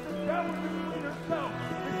if it's the devil between herself.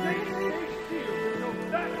 The gate stays sealed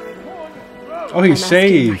until that horn blows. Oh, he's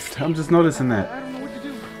shaved. I'm just noticing that.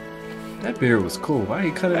 That beard was cool. Why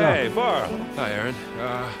he cut it off? Hey, Varl. Hi, Aaron.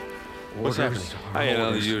 What's happening? You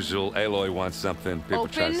know, the usual. Aloy wants something. People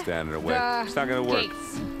try to stand in her way. It's not gonna work.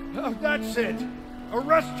 Oh, that's it!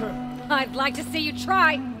 Arrest her! I'd like to see you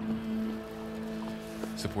try.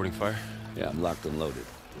 Supporting fire? Yeah, I'm locked and loaded.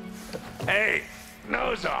 Hey,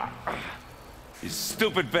 nose off! You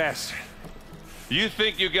stupid bastard. You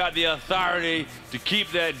think you got the authority to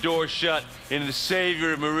keep that door shut in the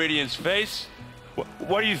savior of Meridian's face?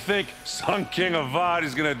 What do you think Sun King Avad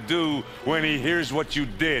is gonna do when he hears what you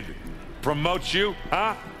did? Promote you,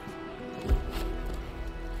 huh?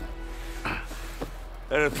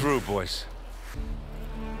 Let her through, boys.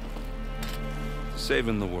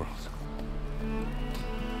 Saving the world.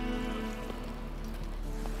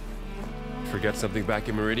 Forget something back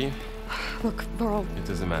in Meridian? Look, Varl. It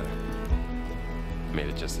doesn't matter. Made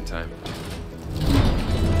it just in time.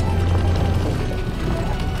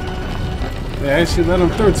 They actually let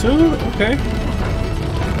him through too? Okay.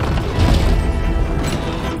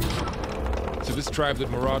 So this tribe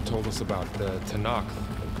that Murad told us about, the Tanakh,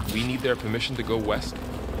 we need their permission to go west?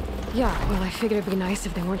 Yeah, well, I figured it'd be nice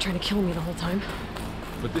if they weren't trying to kill me the whole time.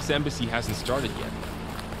 But this embassy hasn't started yet.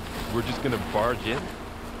 We're just gonna barge in?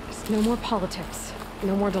 Just no more politics.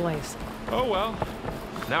 No more delays. Oh well.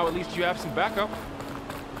 Now at least you have some backup.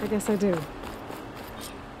 I guess I do.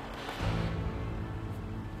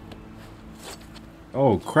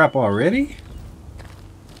 Oh, crap already?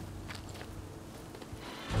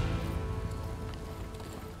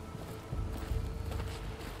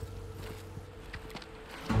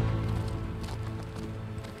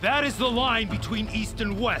 That is the line between East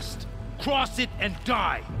and West. Cross it and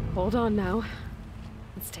die. Hold on now.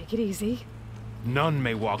 Let's take it easy. None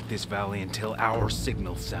may walk this valley until our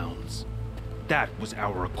signal sounds. That was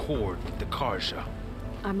our accord with the Karja.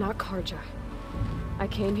 I'm not Karja. I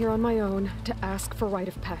came here on my own to ask for rite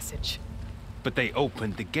of passage. But they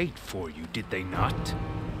opened the gate for you, did they not?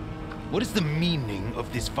 What is the meaning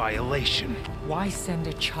of this violation? Why send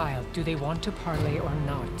a child? Do they want to parley or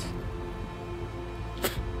not?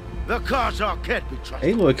 The Carja can't be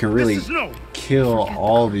trusted. Aloy can really This is no- kill Forget the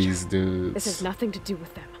all Carja. these dudes. This has nothing to do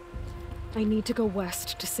with them. I need to go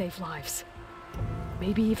west to save lives.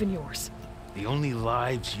 Maybe even yours. The only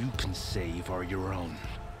lives you can save are your own.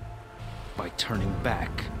 By turning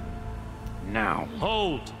back. Now.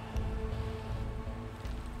 Hold!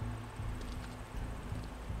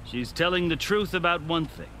 She's telling the truth about one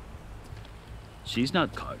thing. She's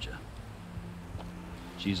not Carja.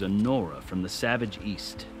 She's a Nora from the Savage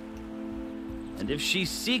East. And if she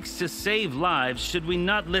seeks to save lives, should we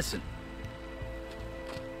not listen?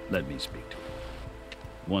 Let me speak to her.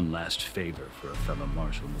 One last favor for a fellow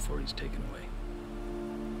marshal before he's taken away.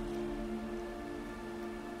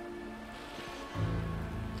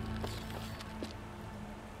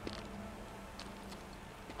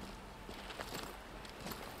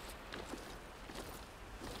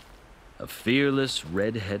 A fearless,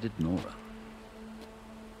 red-headed Nora.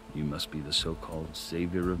 You must be the so-called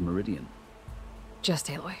savior of Meridian. Just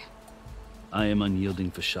Aloy. I am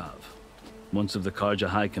unyielding Fashav. Once of the Carja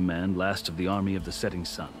High Command, last of the army of the setting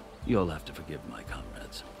sun. You'll have to forgive my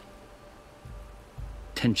comrades.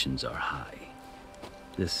 Tensions are high.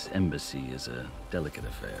 This embassy is a delicate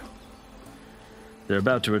affair. They're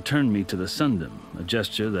about to return me to the Sundom, a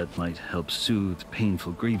gesture that might help soothe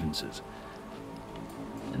painful grievances.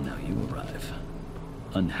 And now you arrive,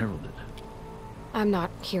 unheralded. I'm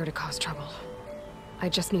not here to cause trouble. I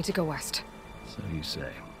just need to go west. So you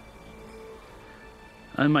say.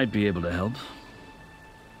 I might be able to help,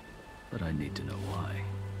 but I need to know why.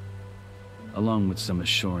 Along with some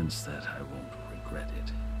assurance that I won't regret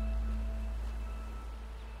it.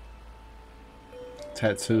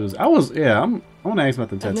 Tattoos. I want to ask about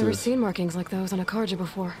the tattoos. I've never seen markings like those on a Carja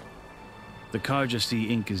before. The Carja Sea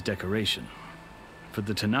ink is decoration. For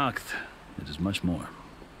the Tenakth, it is much more.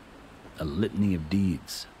 A litany of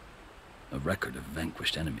deeds. A record of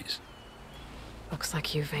vanquished enemies. Looks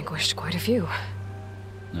like you've vanquished quite a few.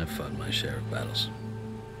 I've fought my share of battles.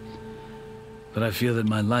 But I feel that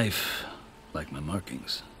my life, like my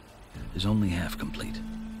markings, is only half complete.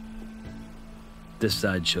 This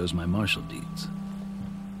side shows my martial deeds.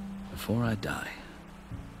 Before I die,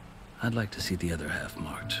 I'd like to see the other half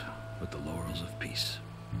marked with the laurels of peace.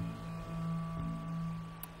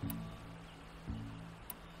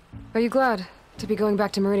 Are you glad to be going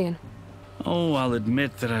back to Meridian? Oh, I'll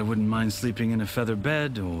admit that I wouldn't mind sleeping in a feather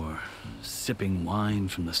bed or sipping wine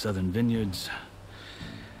from the southern vineyards.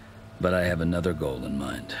 But I have another goal in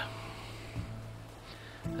mind.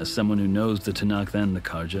 As someone who knows the Tenakth and the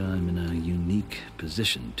Carja, I'm in a unique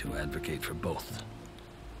position to advocate for both.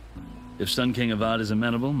 If Sun King Avad is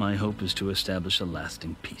amenable, my hope is to establish a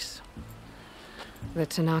lasting peace. The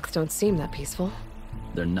Tenakth don't seem that peaceful.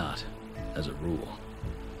 They're not, as a rule.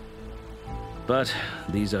 But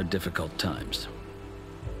these are difficult times.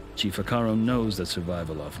 Chief Akaro knows that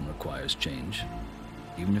survival often requires change,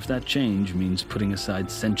 even if that change means putting aside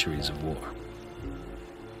centuries of war.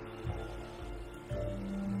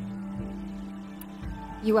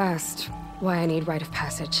 You asked why I need rite of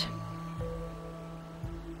passage.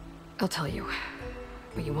 I'll tell you,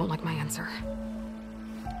 but you won't like my answer.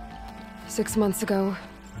 6 months ago,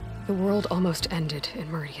 the world almost ended in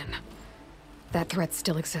Meridian. That threat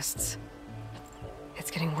still exists. It's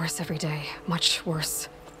getting worse every day, much worse.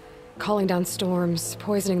 Calling down storms,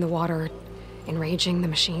 poisoning the water, enraging the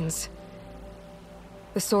machines.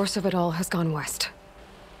 The source of it all has gone west,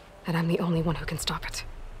 and I'm the only one who can stop it.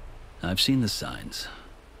 I've seen the signs.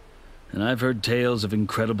 And I've heard tales of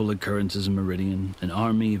incredible occurrences in Meridian, an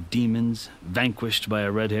army of demons vanquished by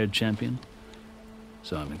a red-haired champion.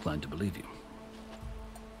 So I'm inclined to believe you.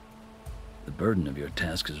 The burden of your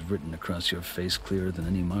task is written across your face clearer than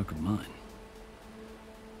any mark of mine.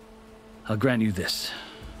 I'll grant you this,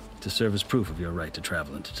 to serve as proof of your right to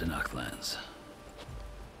travel into Tenakth lands.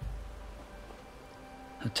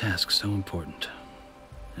 A task so important,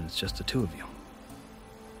 and it's just the two of you.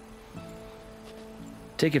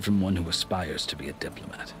 Take it from one who aspires to be a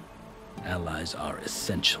diplomat. Allies are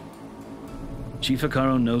essential. Chief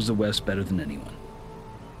Akaro knows the West better than anyone.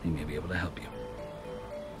 He may be able to help you.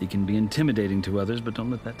 He can be intimidating to others, but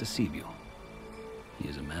don't let that deceive you. He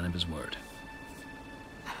is a man of his word.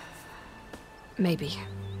 Maybe.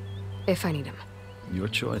 If I need him. Your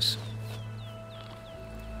choice.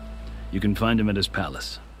 You can find him at his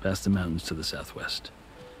palace, past the mountains to the southwest.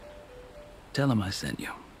 Tell him I sent you.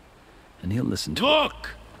 And he'll listen to Look!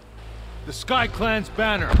 The Sky Clan's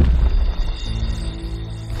banner!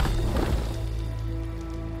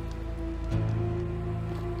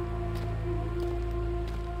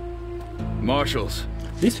 Marshals.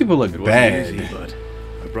 These people look It bad. wasn't easy, but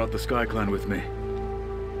I brought the Sky Clan with me.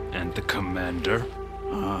 And the commander?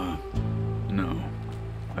 No.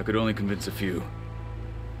 I could only convince a few.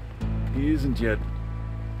 He isn't yet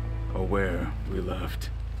aware we left.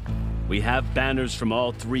 We have banners from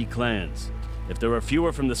all 3 clans. If there are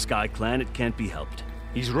fewer from the Sky Clan, it can't be helped.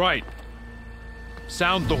 He's right.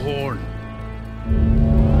 Sound the horn.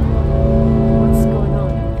 What's going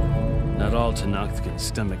on? Not all Tenakth can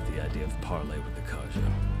stomach the idea of parley with the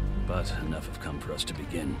Karja, but enough have come for us to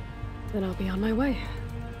begin. Then I'll be on my way.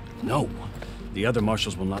 No! The other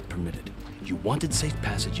marshals will not permit it. You wanted safe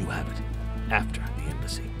passage, you have it. After the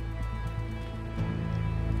embassy.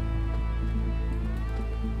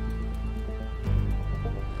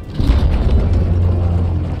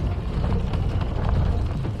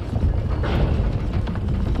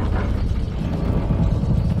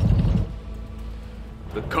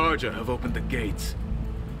 The Karja have opened the gates.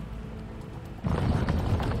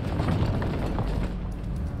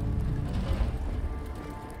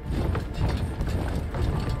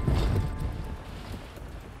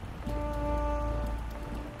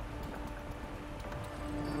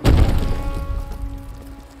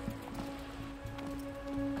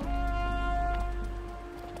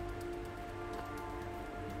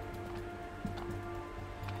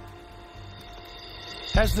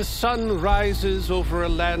 As the sun rises over a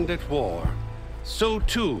land at war, so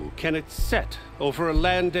too can it set over a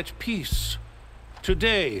land at peace.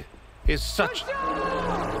 Today is such...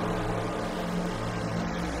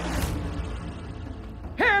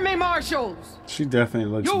 Hear me, marshals! She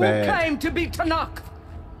definitely looks you bad. You claim to be Tenakth.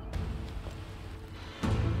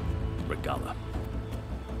 Regala.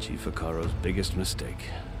 Chief Hikaro's biggest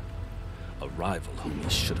mistake. A rival whom he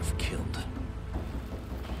should have killed.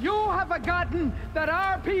 You have forgotten that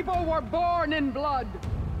our people were born in blood.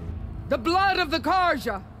 The blood of the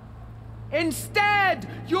Karja. Instead,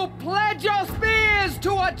 you pledge your spears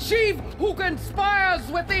to a chief who conspires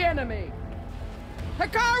with the enemy.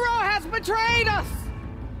 Hikaro has betrayed us.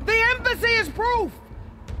 The embassy is proof.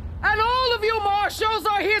 And all of you marshals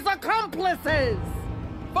are his accomplices.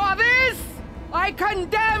 For this, I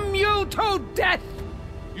condemn you to death.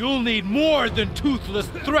 You'll need more than toothless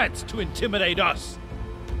threats to intimidate us.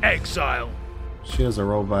 Exile. She is a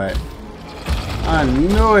robot. I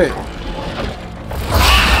knew it.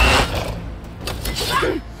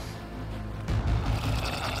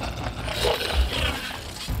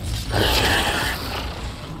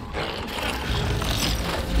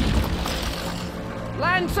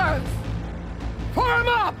 Lancers, form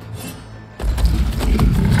up.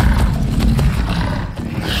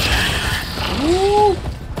 Ooh.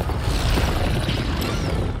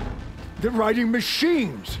 They're riding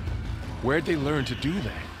machines! Where'd they learn to do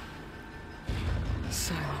that?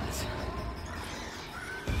 Silence.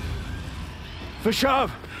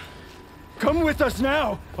 Vashav! Come with us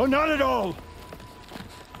now, or not at all!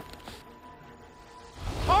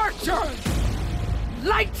 Archers!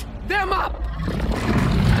 Light them up!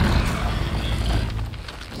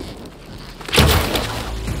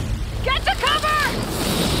 Get to cover!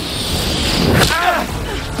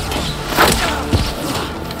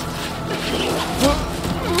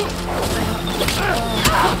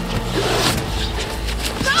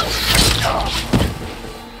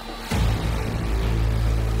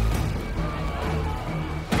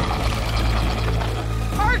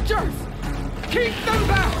 Archers! Keep them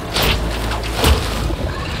back!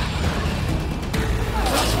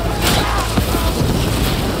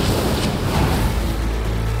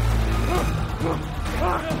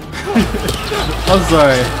 I'm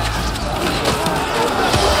sorry.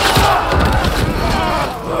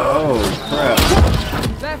 Oh, crap.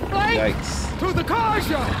 Left flank! Yikes. To the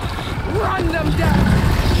Karja! Run them down!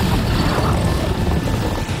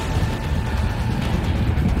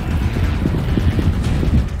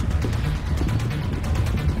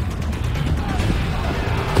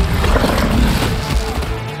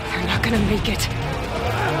 They're not gonna make it.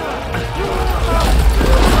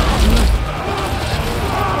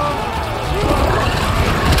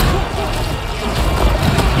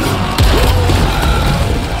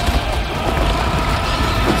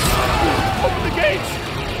 Open the gates!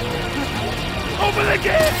 Open the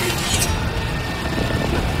gates!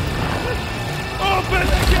 Open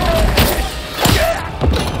the gates!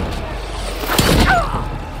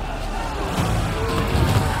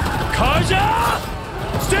 Karja!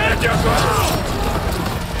 Stand your ground!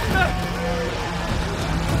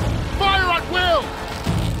 Fire at will!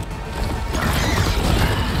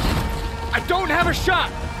 I don't have a shot!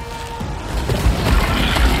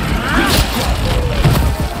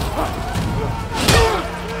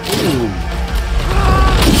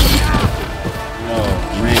 Oh,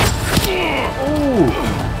 man. Ooh.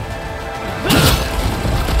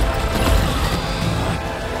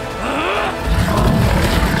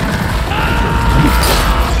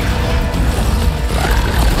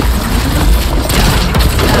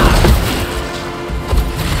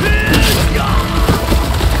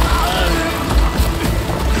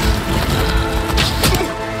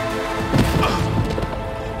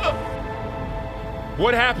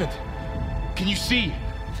 see?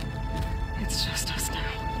 It's just us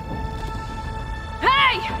now.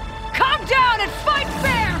 Hey! Come down and fight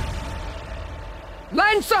fair!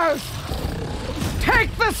 Lancers!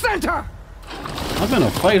 Take the center! I'm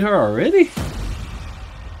gonna fight her already?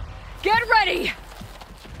 Get ready!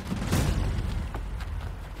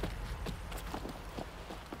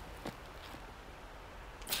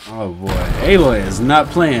 Oh boy, Aloy is not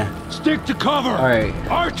playing. Stick to cover! Alright.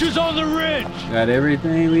 Archers on the ridge! Got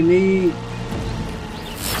everything we need.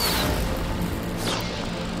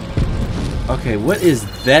 Okay, what is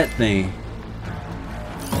that thing?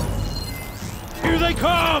 Here they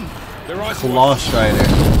come! They're on Claw Strider.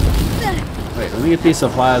 Wait, let me get these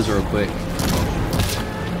supplies real quick.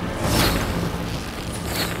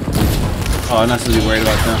 Oh, I'm not supposed to be worried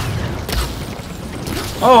about them.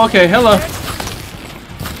 Oh, okay, hello.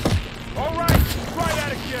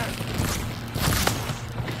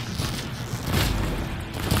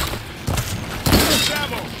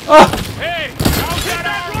 Oh! Hey!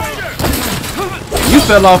 You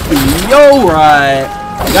fell off the yo ride.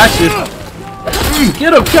 Got you.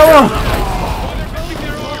 Get him, kill him.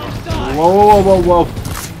 Whoa, whoa, whoa, whoa.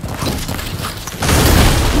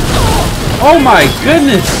 Oh my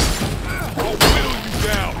goodness.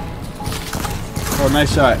 Oh,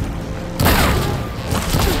 nice shot.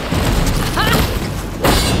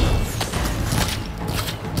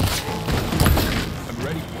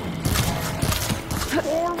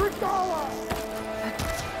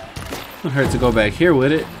 Don't hurt to go back here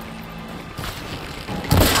with it.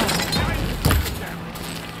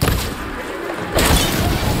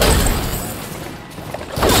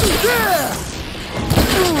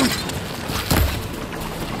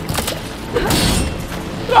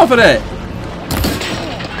 Get off of that.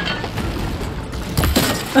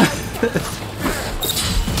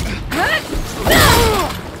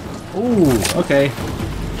 Ooh, okay.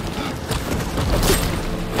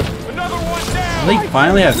 They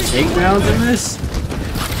finally have takedowns in this?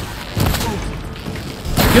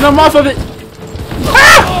 Get him off of it!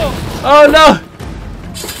 Ah! Oh no!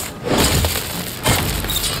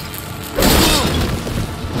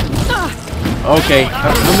 Okay,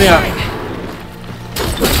 help me out.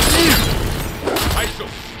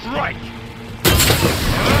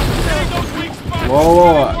 Whoa,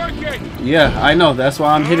 whoa. Yeah, I know. That's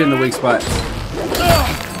why I'm hitting the weak spot.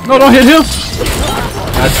 No, don't hit him!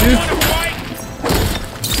 Got you.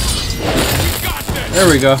 There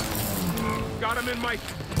we go. Got him in my...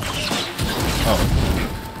 Oh.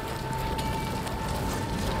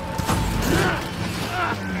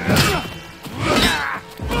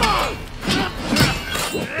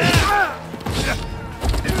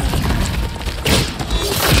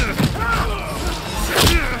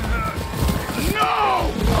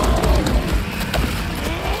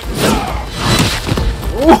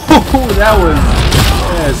 Oh, that was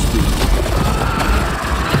nasty.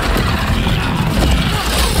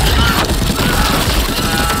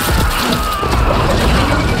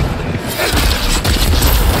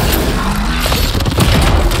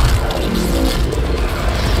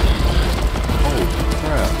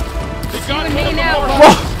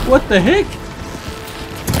 Whoa, what the heck?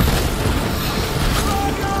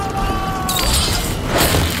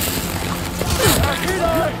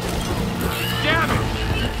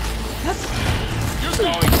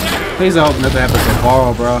 Please I hope nothing happens to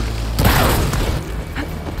Borrow, bro.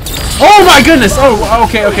 Oh my goodness! Oh,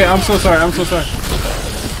 okay, okay. I'm so sorry. I'm so sorry.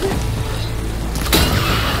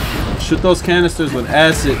 Shoot those canisters with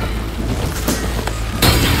acid.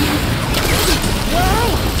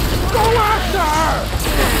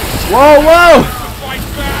 Whoa, whoa!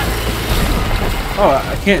 Oh,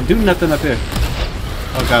 I can't do nothing up here.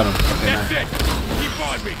 Oh, got him. Okay, nice.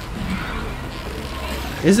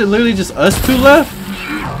 Is it literally just us two left?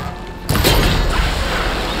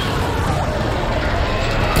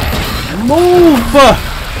 Move!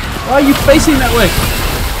 Why are you facing that way?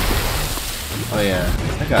 Oh yeah,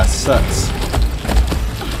 that guy sucks.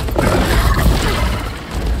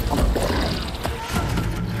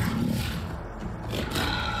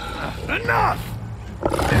 Enough!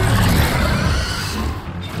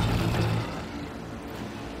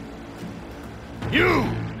 You,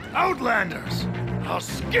 Outlanders! I'll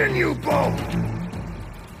skin you both!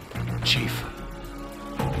 Chief,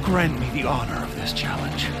 grant me the honor of this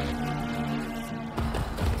challenge.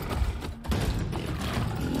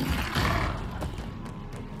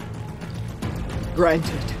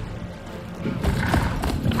 Granted.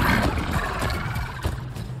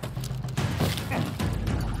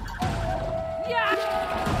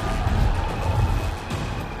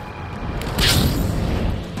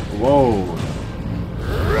 Whoa.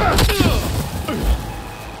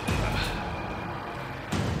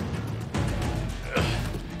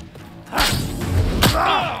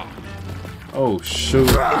 Oh shoot!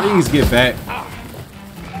 Please get back.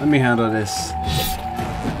 Let me handle this.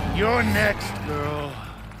 You're next, girl.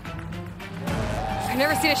 I've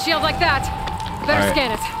never seen a shield like that. Better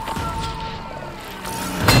scan it.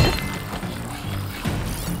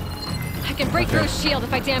 I can break through a shield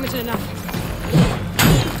if I damage it enough.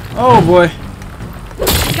 Oh boy.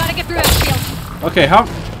 Gotta get through that shield. Okay, how?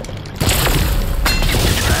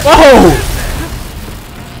 Whoa!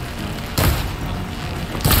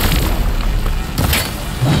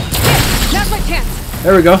 Now's my chance.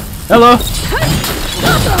 There we go. Hello.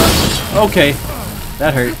 Okay,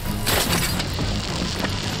 that hurt.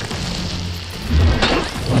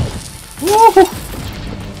 Woo!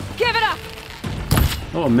 Give it up.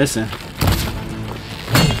 Oh, I'm missing.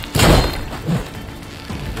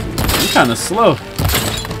 You're kind of slow.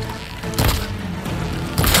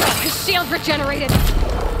 His shield's regenerated.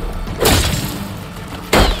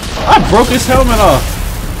 I broke his helmet off.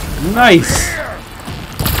 Nice.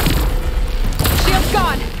 Shield's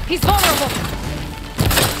gone. He's vulnerable.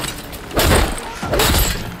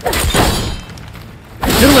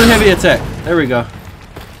 Hit him with a heavy attack. There we go.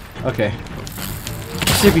 Okay.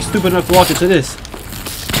 See if he's stupid enough to walk into this.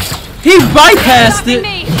 He bypassed it.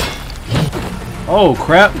 Oh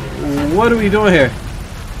crap! What are we doing here?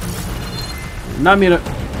 Not me.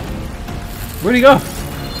 Where'd he go?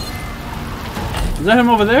 Is that him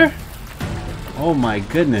over there? Oh my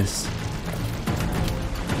goodness!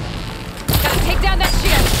 Gotta take down that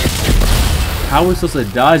shield. How are we supposed to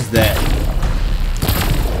dodge that?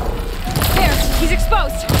 There, he's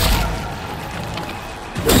exposed.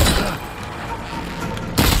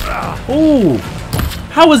 Oh!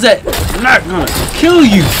 How is that not gonna kill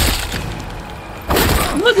you?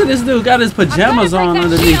 Look at this dude, got his pajamas on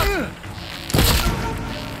underneath.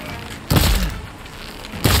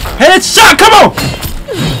 Headshot! Come on!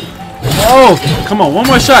 Oh, come on, one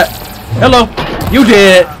more shot. Hello, you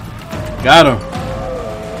dead. Got him.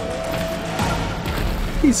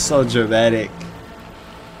 He's so dramatic.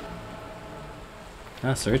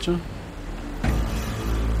 Can I search him?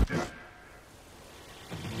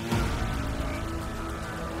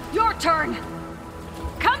 Your turn.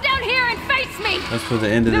 Come down here and face me. That's for the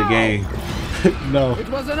end of the game. No. It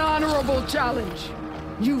was an honorable challenge.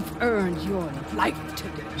 You've earned your life today.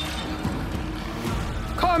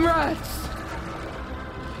 Comrades,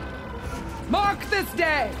 mark this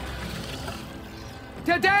day.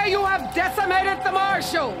 Today you have decimated the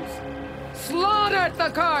marshals, slaughtered the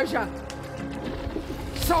Karja.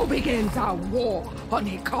 So begins our war on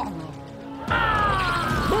Hikaru.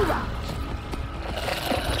 Move out.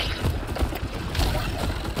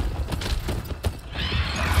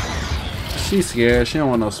 She's scared. She don't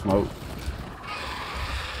want no smoke.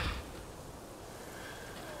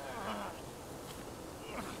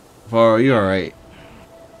 Varo, you alright?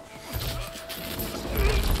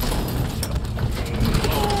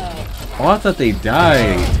 Oh, I thought they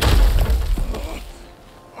died.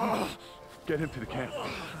 Get him to the camp.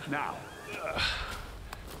 Now.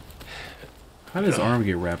 How does his arm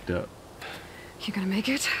get wrapped up? You gonna make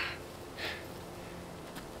it?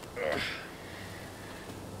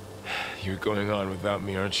 You're going on without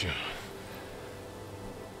me, aren't you?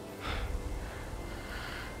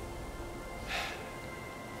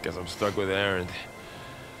 Guess I'm stuck with Aaron.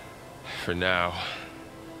 For now.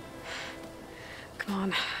 Come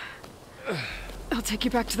on. I'll take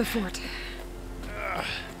you back to the fort.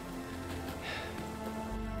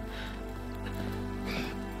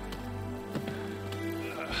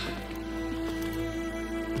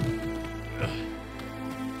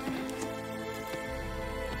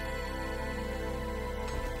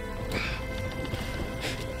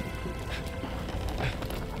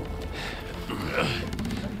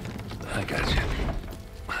 I got you.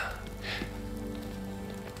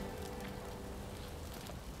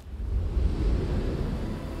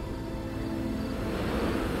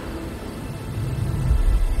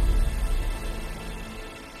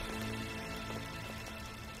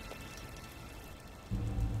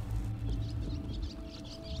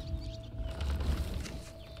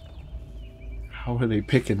 How are they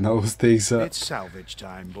picking those things up? It's salvage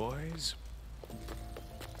time, boys.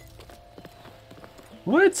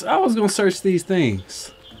 What? I was gonna search these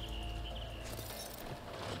things.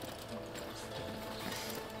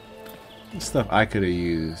 Stuff I could have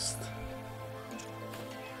used.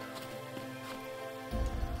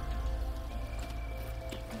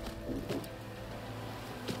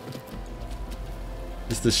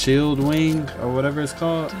 It's the shield wing or whatever it's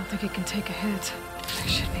called. I don't think it can take a hit. I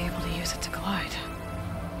should be able to use it to glide.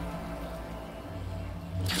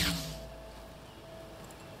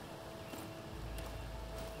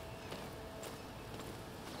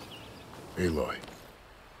 Aloy.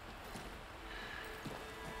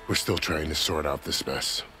 We're still trying to sort out this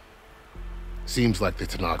mess. Seems like the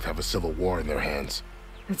Tenakth have a civil war in their hands.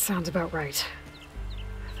 That sounds about right.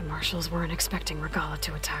 The marshals weren't expecting Regalla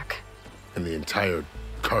to attack. And the entire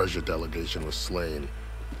Karja delegation was slain.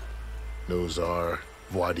 Nozar,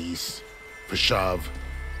 Vladis, Vashav,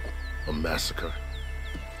 a massacre.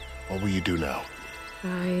 What will you do now?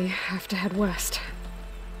 I have to head west.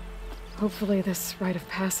 Hopefully this rite of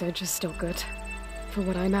passage is still good. For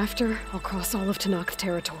what I'm after, I'll cross all of Tenakth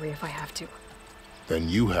territory if I have to. Then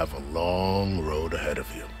you have a long road ahead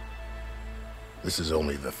of you. This is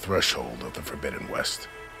only the threshold of the Forbidden West.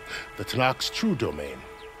 The Tenakth's true domain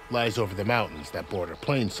lies over the mountains that border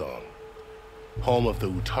Plainsong, home of the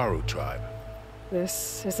Utaru tribe.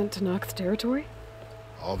 This isn't Tenakth territory?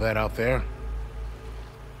 All that out there?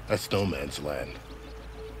 That's no man's land.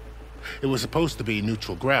 It was supposed to be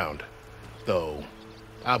neutral ground, though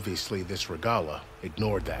obviously this Regalla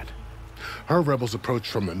ignored that. Her rebels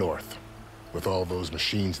approached from the north, with all those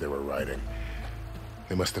machines they were riding.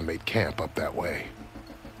 They must have made camp up that way.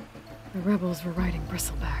 The rebels were riding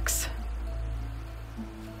bristlebacks.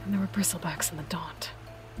 And there were bristlebacks in the Daunt.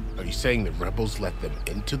 Are you saying the rebels let them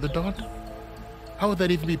into the Daunt? How would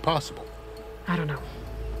that even be possible? I don't know.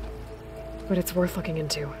 But it's worth looking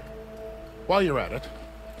into. While you're at it,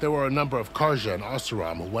 there were a number of Karja and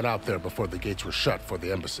Oseram who went out there before the gates were shut for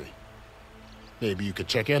the embassy. Maybe you could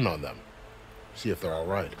check in on them. See if they're all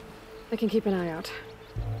right. I can keep an eye out.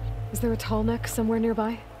 Is there a tall neck somewhere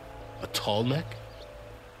nearby? A tall neck?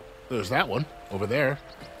 There's that one, over there,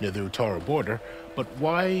 near the Utaru border. But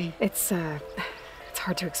why? It's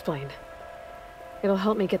hard to explain. It'll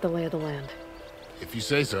help me get the lay of the land. If you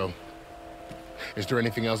say so. Is there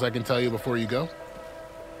anything else I can tell you before you go?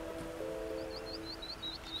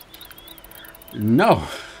 No,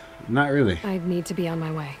 not really. I need to be on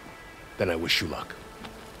my way. Then I wish you luck.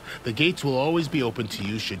 The gates will always be open to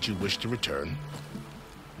you should you wish to return.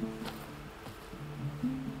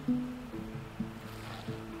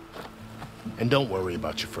 And don't worry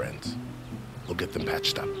about your friends. We'll get them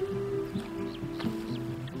patched up.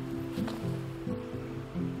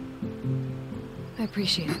 I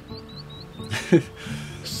appreciate it.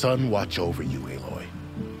 Sun watch over you, Aloy.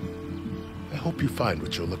 I hope you find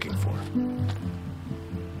what you're looking for.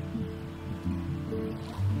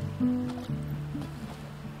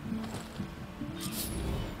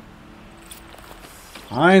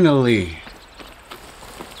 Finally.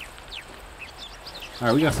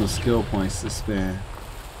 Alright, we got some skill points to spend.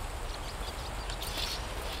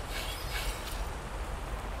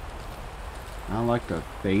 I like the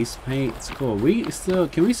face paint. It's cool.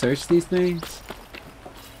 Can we search these things?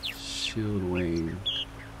 Shield wing.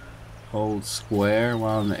 Hold square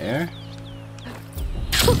while in the air.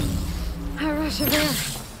 A rush of air.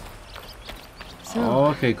 So, Oh,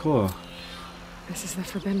 okay, cool. this is the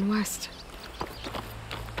Forbidden West.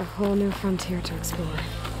 A whole new frontier to explore.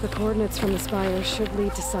 The coordinates from the spire should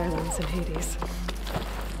lead to Silence and Hades.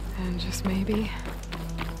 And just maybe,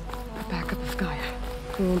 a backup of Gaia.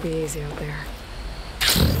 It won't be easy out there.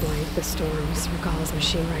 Light, the storms, Regalla's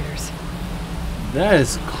machine riders. That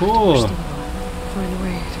is cool. Find a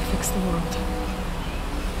way to fix the world.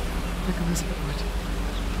 Like Elizabeth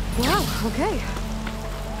would. Wow, okay.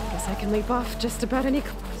 Guess I can leap off just about any...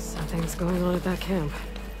 Something's going on at that camp.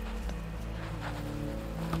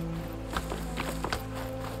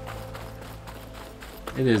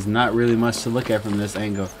 It is not really much to look at from this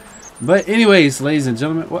angle. But anyways, ladies and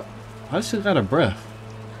gentlemen, what? I just got a breath.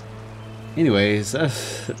 Anyways,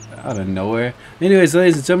 that's out of nowhere. Anyways,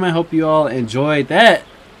 ladies and gentlemen, I hope you all enjoyed that.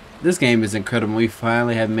 This game is incredible. We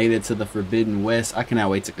finally have made it to the Forbidden West. I cannot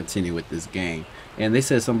wait to continue with this game. And they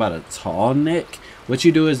said something about a tall neck. What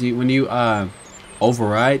you do is when you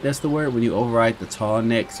override, that's the word. When you override the tall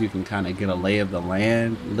necks, you can kind of get a lay of the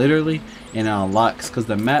land, literally, and it unlocks because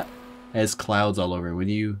the map has clouds all over. When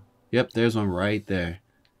you, yep, there's one right there.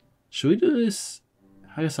 Should we do this?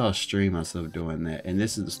 I guess I'll stream myself doing that. And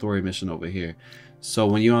this is the story mission over here. So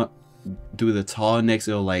when you do the tall necks,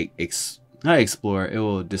 it'll like not explore, it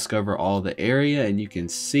will discover all the area and you can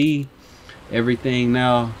see everything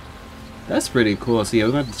now. That's pretty cool. So yeah,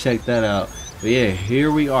 we're gonna have to check that out. But yeah,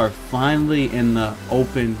 here we are finally in the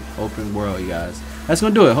open world, you guys. That's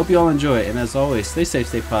gonna do it. Hope you all enjoy it. And as always, stay safe,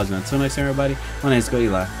 stay positive. Until next time, everybody, my name is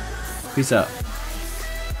Eli. Peace out.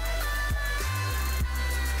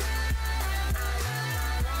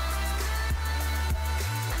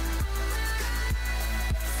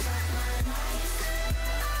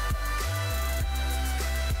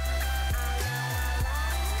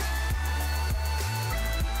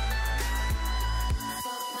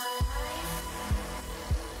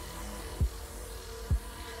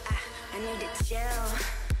 jail.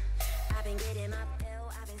 I've been getting my